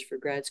 2 years for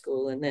grad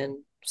school, and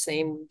then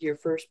same your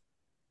first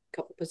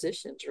couple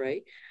positions,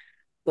 right?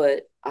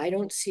 But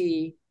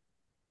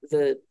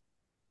the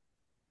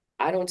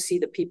I don't see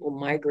the people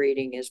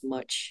migrating as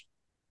much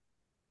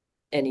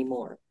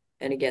anymore.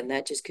 And again,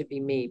 that just could be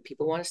me.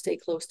 People want to stay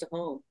close to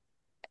home,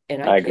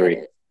 and I I get agree.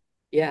 it.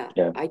 Yeah,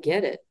 Yeah. I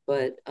get it.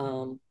 But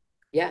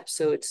yeah,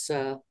 so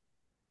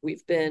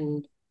we've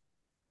been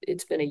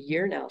it's been a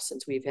year now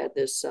since we've had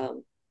this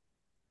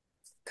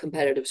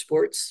competitive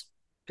sports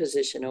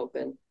position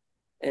open.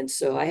 And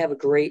so I have a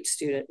great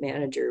student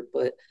manager,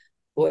 but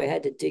boy, I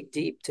had to dig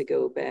deep to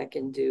go back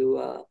and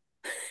do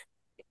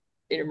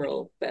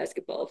intramural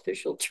basketball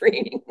official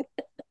training.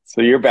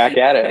 So you're back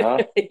at it, huh?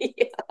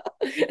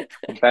 Yeah.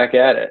 Back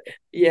at it.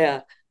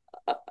 Yeah.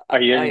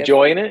 Are you I have,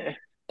 enjoying it?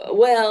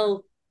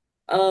 well,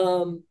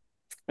 um,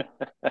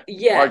 Parts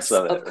yes,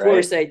 of it, of right?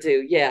 course I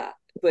do. Yeah.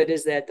 But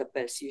is that the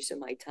best use of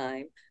my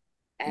time?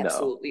 No.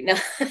 Absolutely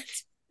not.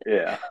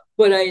 Yeah.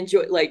 But I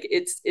enjoy, like,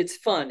 it's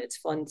fun. It's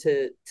fun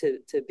to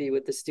be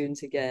with the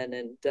students again.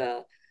 And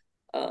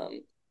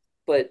um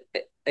but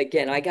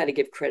again, I got to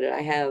give credit.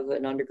 I have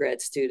an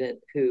undergrad student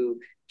who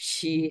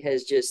she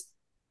has just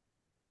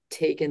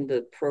taken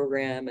the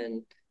program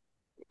and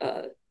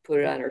uh,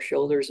 put it on her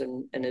shoulders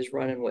and is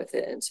running with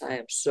it. And so I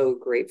am so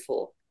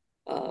grateful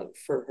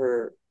for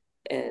her,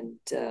 and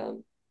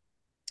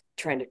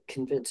trying to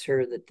convince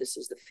her that this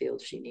is the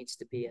field she needs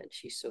to be in.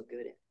 She's so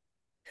good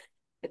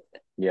at it.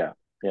 Yeah.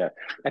 Yeah.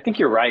 I think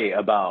you're right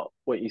about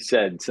what you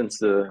said.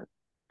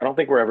 I don't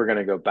think we're ever going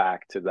to go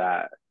back to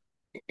that.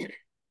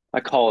 I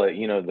call it,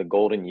 the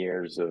golden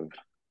years of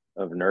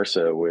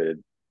NERSA with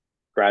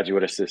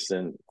graduate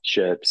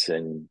assistantships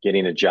and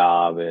getting a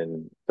job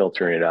and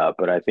filtering it up.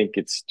 But I think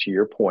it's to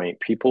your point,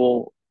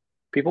 people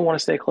want to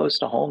stay close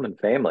to home and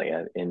family.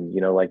 And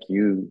like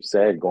you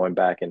said, going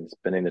back and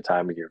spending the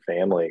time with your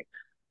family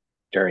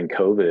during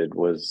COVID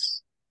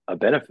was a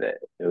benefit.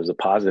 It was a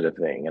positive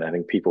thing. And I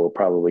think people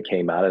probably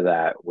came out of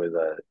that with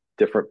a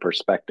different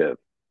perspective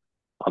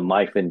on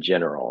life in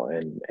general,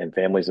 and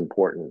family's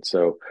important.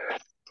 So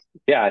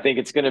yeah, I think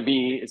it's going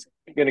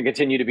to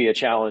continue to be a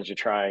challenge to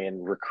try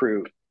and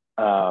recruit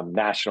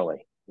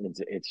nationally.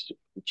 It's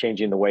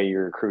changing the way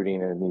you're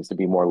recruiting, and it needs to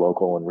be more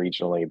local and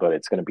regionally. But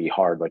it's going to be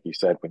hard, like you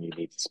said, when you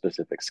need a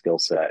specific skill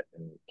set,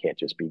 and it can't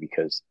just be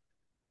because,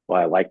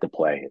 well, I like to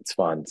play, it's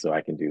fun, so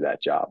I can do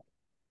that job.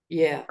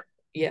 Yeah,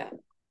 yeah.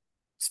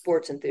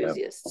 Sports Yeah,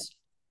 enthusiasts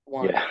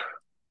want yeah,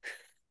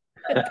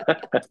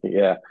 it.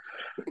 yeah.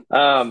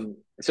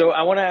 So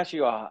I want to ask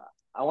you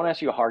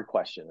a hard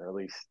question, or at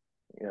least,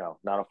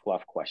 not a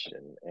fluff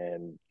question.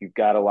 And you've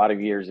got a lot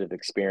of years of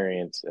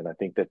experience, and I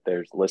think that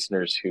there's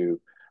listeners who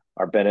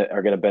are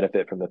going to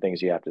benefit from the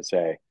things you have to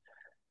say.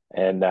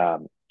 And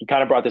you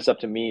kind of brought this up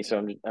to me,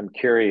 so I'm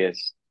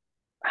curious.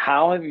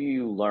 How have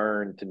you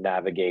learned to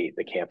navigate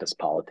the campus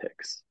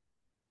politics?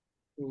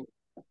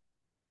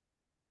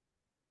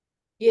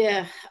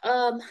 Yeah,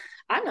 I'm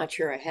not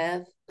sure I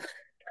have.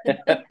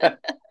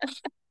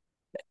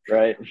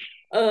 Right.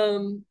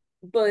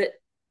 But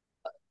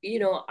you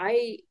know,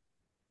 I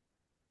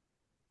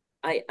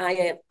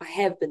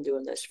have been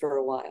doing this for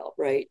a while,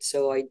 right?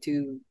 So I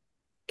do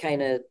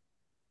kind of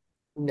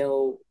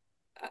know.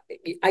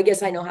 I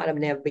guess I know how to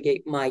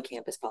navigate my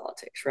campus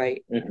politics,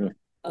 right? Hmm.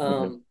 Hmm.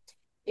 Um,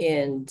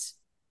 and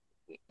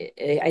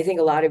I think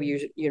a lot of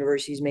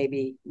universities may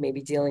be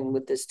dealing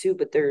with this too,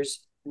 but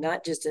there's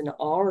not just in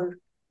our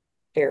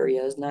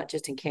areas, not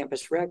just in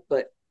campus rec,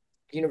 but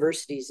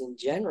universities in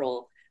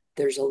general.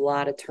 There's a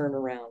lot of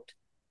turnaround,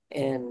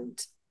 and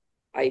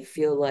I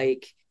feel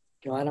like,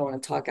 I don't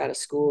want to talk out of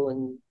school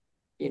and,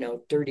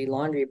 dirty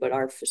laundry, but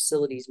our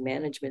facilities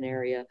management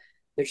area,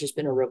 there's just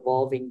been a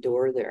revolving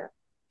door there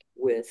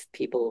with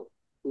people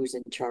who's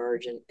in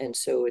charge. And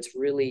so it's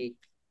really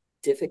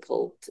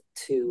difficult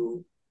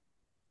to,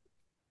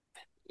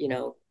 you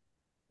know,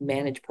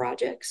 manage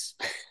projects.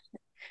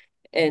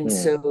 And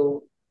Mm.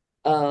 so,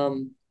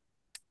 um,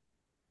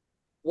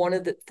 one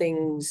of the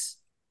things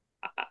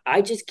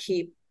I just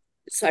keep,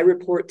 so I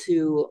report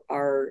to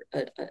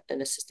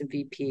an assistant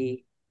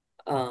VP.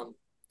 Um,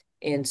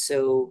 And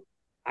so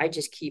I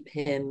just keep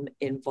him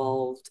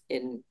involved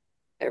in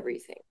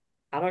everything.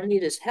 I don't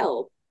need his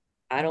help.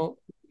 I don't,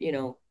 you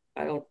know,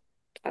 I don't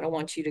I don't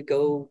want you to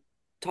go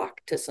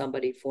talk to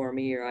somebody for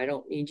me, or I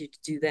don't need you to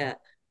do that.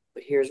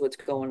 But here's what's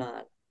going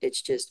on.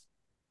 It's just,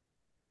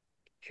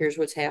 here's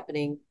what's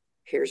happening.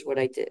 Here's what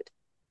I did.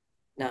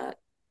 Not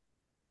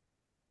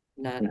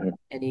not Hmm.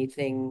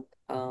 anything.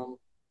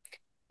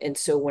 And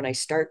so when I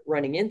start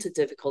running into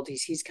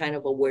difficulties, he's kind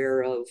of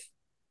aware of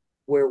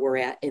where we're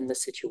at in the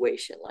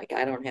situation. Like,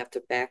 I don't have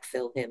to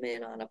backfill him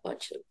in on a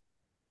bunch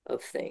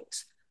of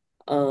things.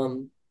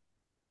 Um,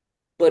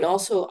 but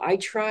also I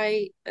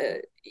try,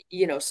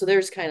 so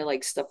there's kind of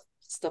like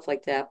stuff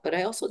like that. But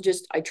I also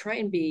I try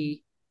and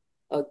be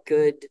a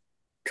good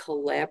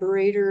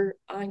collaborator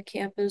on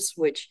campus,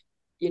 which,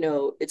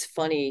 it's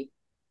funny,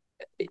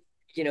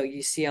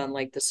 you see on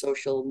like the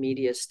social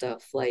media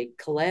stuff, like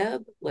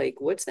collab, like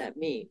what's that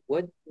mean?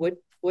 What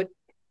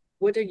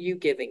are you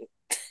giving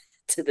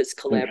to this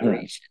Hmm.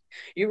 collaboration?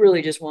 You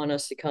really just want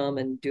us to come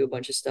and do a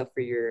bunch of stuff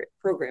for your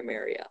program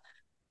area.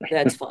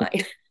 That's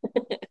fine.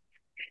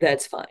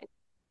 That's fine.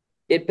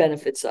 It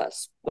benefits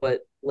us,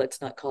 but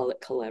let's not call it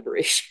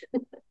collaboration.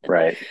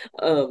 Right.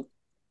 um,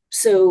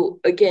 so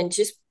again,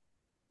 just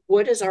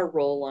what is our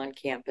role on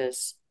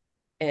campus,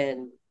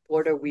 and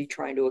what are we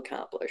trying to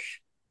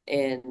accomplish?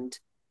 And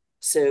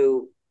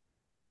so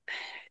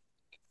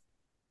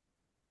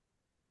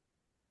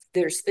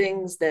there's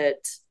things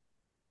that,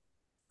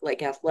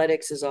 like,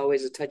 athletics is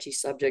always a touchy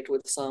subject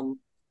with some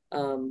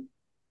um,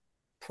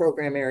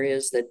 program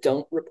areas that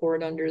don't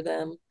report under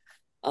them.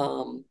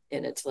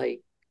 And it's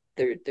like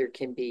there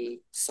can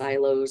be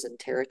silos and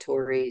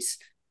territories,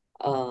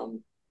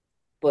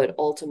 but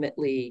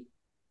ultimately,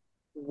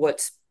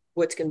 what's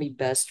going to be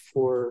best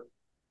for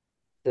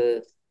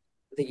the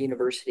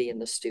university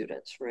and the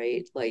students,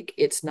 right? Like,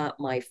 it's not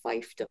my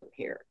fiefdom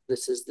here.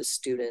 This is the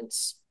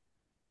students'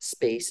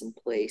 space and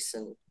place,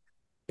 and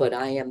but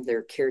I am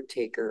their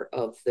caretaker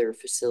of their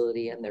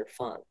facility and their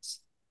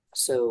funds.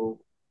 So,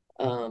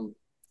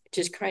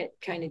 just kind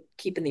of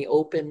keeping the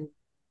open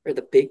or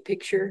the big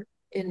picture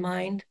in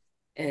mind,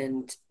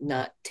 and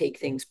not take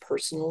things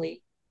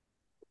personally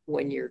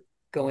when you're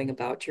going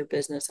about your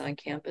business on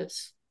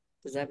campus.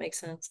 Does that make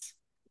sense?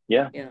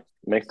 Yeah, Yeah.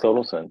 makes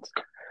total sense.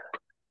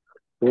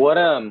 What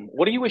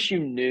do you wish you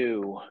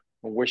knew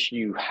or wish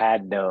you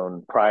had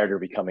known prior to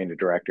becoming the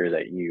director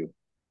that you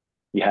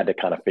had to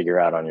kind of figure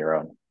out on your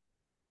own?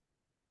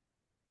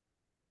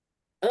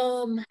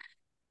 Um,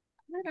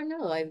 I don't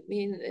know. I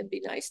mean, it'd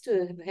be nice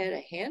to have had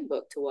a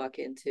handbook to walk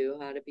into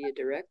how to be a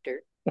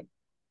director.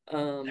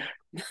 Um,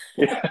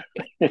 Yeah.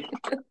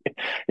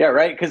 Yeah,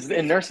 right. Because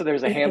in nursing,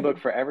 there's a handbook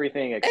for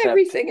everything except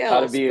everything how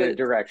to else, be a but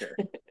director.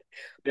 well,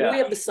 we Yeah.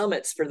 have the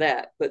summits for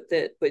that, but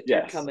you're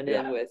Yes. coming in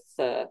Yeah. with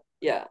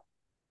yeah.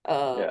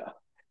 Um,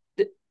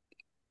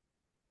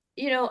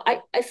 Yeah.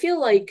 I feel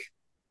like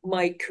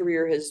my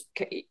career has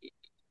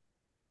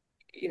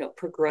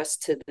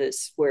progressed to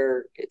this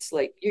where it's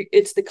like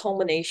it's the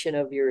culmination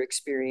of your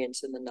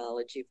experience and the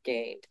knowledge you've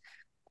gained.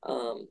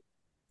 Um,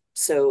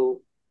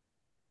 so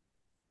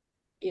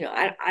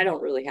I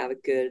don't really have a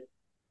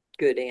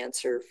good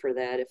answer for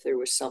that. If there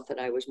was something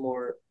I was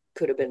more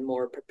could have been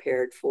more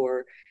prepared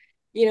for,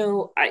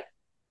 I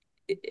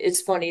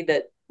it's funny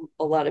that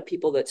a lot of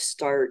people that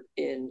start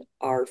in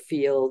our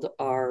field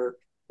are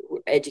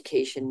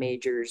education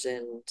majors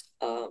and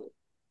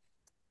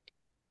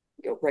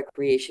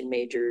recreation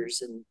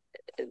majors and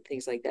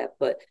things like that.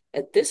 But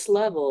at this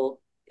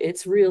level,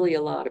 it's really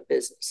a lot of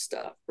business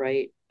stuff,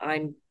 right?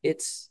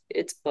 It's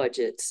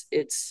budgets,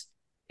 it's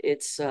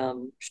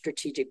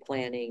strategic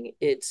planning,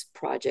 it's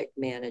project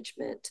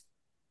management.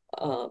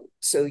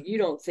 So you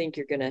don't think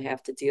you're going to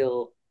have to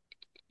deal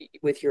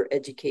with your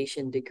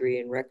education degree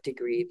and rec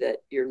degree that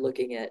you're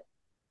looking at,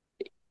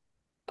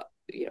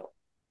 you know,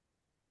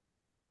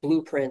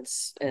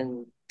 blueprints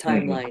and Hmm.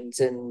 timelines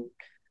and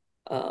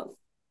um,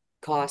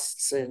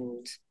 costs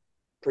and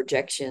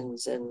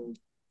projections, and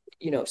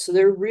so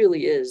there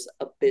really is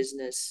a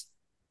business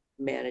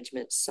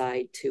management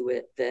side to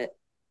it that,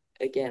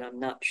 again, I'm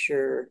not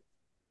sure.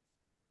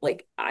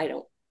 Like, I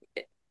don't,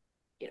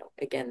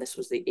 again, this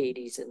was the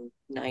 80s and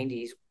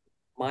 90s.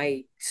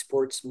 My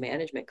sports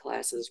management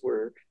classes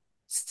were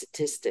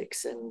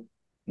statistics and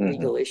Hmm.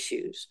 legal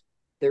issues.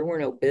 There were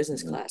no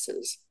business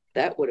classes.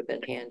 That would have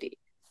been handy.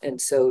 And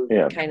so,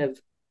 Yeah. kind of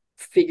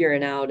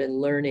figuring out and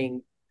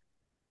learning,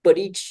 but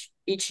each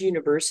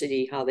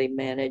university, how they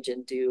manage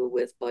and deal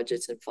with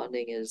budgets and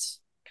funding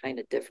is kind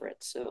of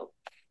different. So,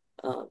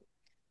 um,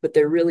 but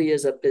there really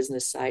is a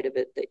business side of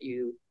it that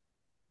you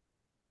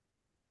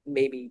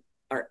maybe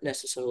aren't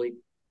necessarily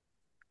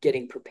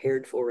getting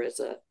prepared for as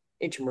a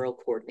intramural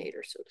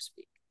coordinator, so to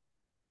speak.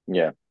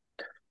 Yeah.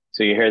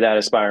 So you hear that,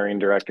 aspiring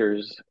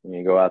directors, and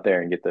you go out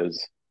there and get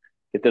those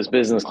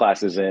business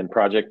classes in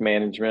project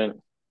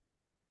management,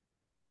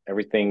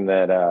 everything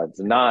that is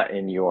not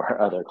in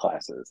your other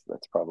classes.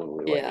 That's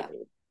probably what you Yeah,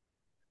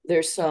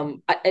 there's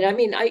some, and I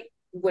mean,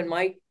 when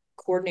my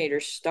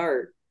coordinators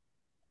start,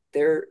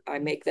 I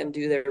make them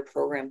do their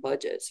program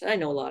budgets, and I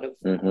know a lot of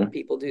need.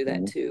 people do that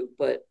Hmm. too,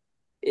 but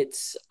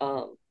it's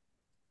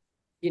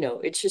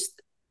it's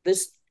just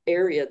this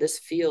area, this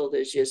field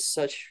is just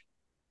such,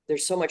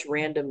 there's so much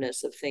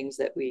randomness of things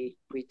that we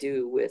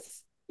do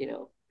with,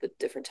 the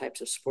different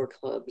types of sport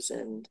clubs,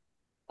 and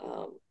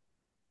um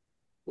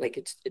like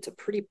it's a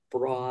pretty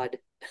broad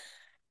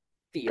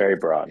Very field.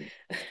 broad.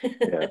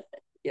 Yeah.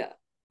 Yeah.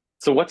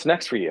 So what's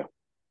next for you?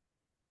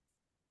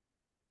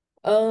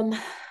 um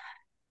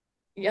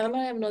yeah, I'm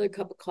gonna have another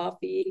cup of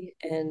coffee,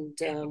 and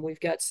we've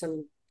got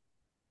some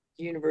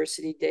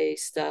university day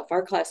stuff.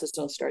 Our classes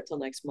don't start till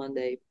next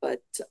Monday,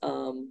 but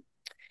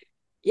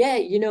yeah,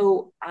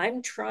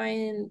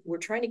 we're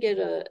trying to get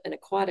an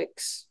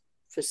aquatics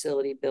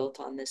facility built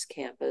on this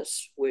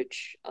campus,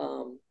 which,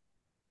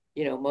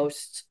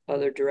 most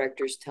other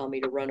directors tell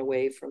me to run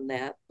away from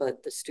that,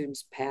 but the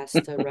students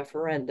passed a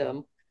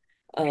referendum.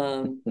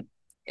 Um,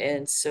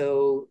 and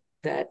so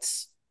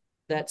that's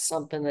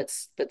something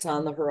that's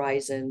on the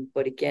horizon.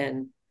 But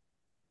again,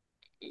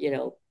 you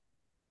know,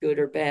 good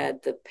or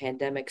bad, the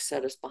pandemic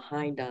set us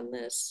behind on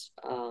this.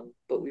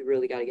 But we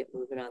really got to get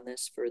moving on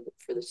this for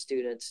the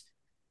students.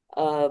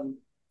 Um,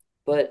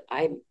 but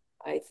I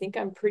think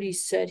I'm pretty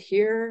set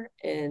here,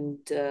 and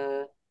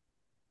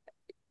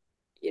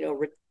you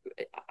know,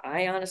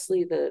 I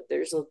honestly,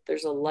 there's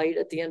a light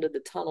at the end of the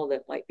tunnel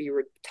that might be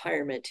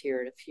retirement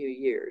here in a few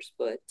years.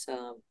 But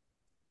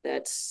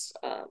that's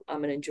I'm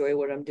gonna enjoy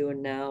what I'm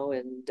doing now,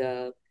 and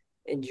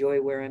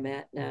enjoy where I'm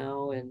at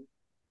now, and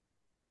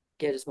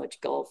get as much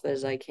golf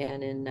as I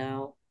can in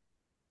now,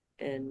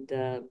 and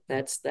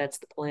that's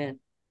the plan.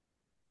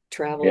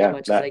 travel as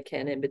much as I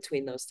can in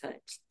between those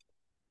times.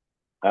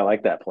 I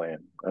like that plan.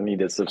 I need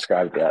to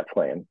subscribe to that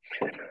plan.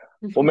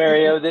 Well,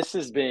 Mario, this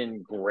has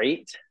been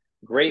great.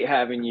 Great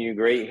having you.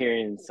 Great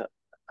hearing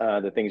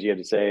the things you had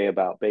to say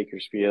about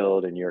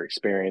Bakersfield and your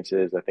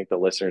experiences. I think the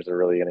listeners are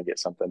really going to get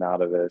something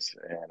out of this,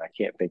 and I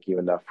can't thank you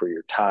enough for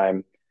your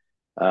time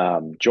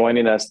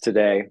joining us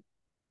today.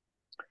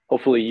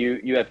 Hopefully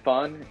you had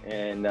fun,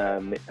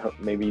 and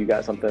maybe you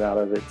got something out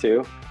of it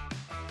too.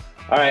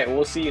 All right,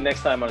 we'll see you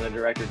next time on the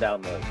Director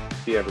Download.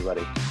 See you,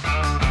 everybody.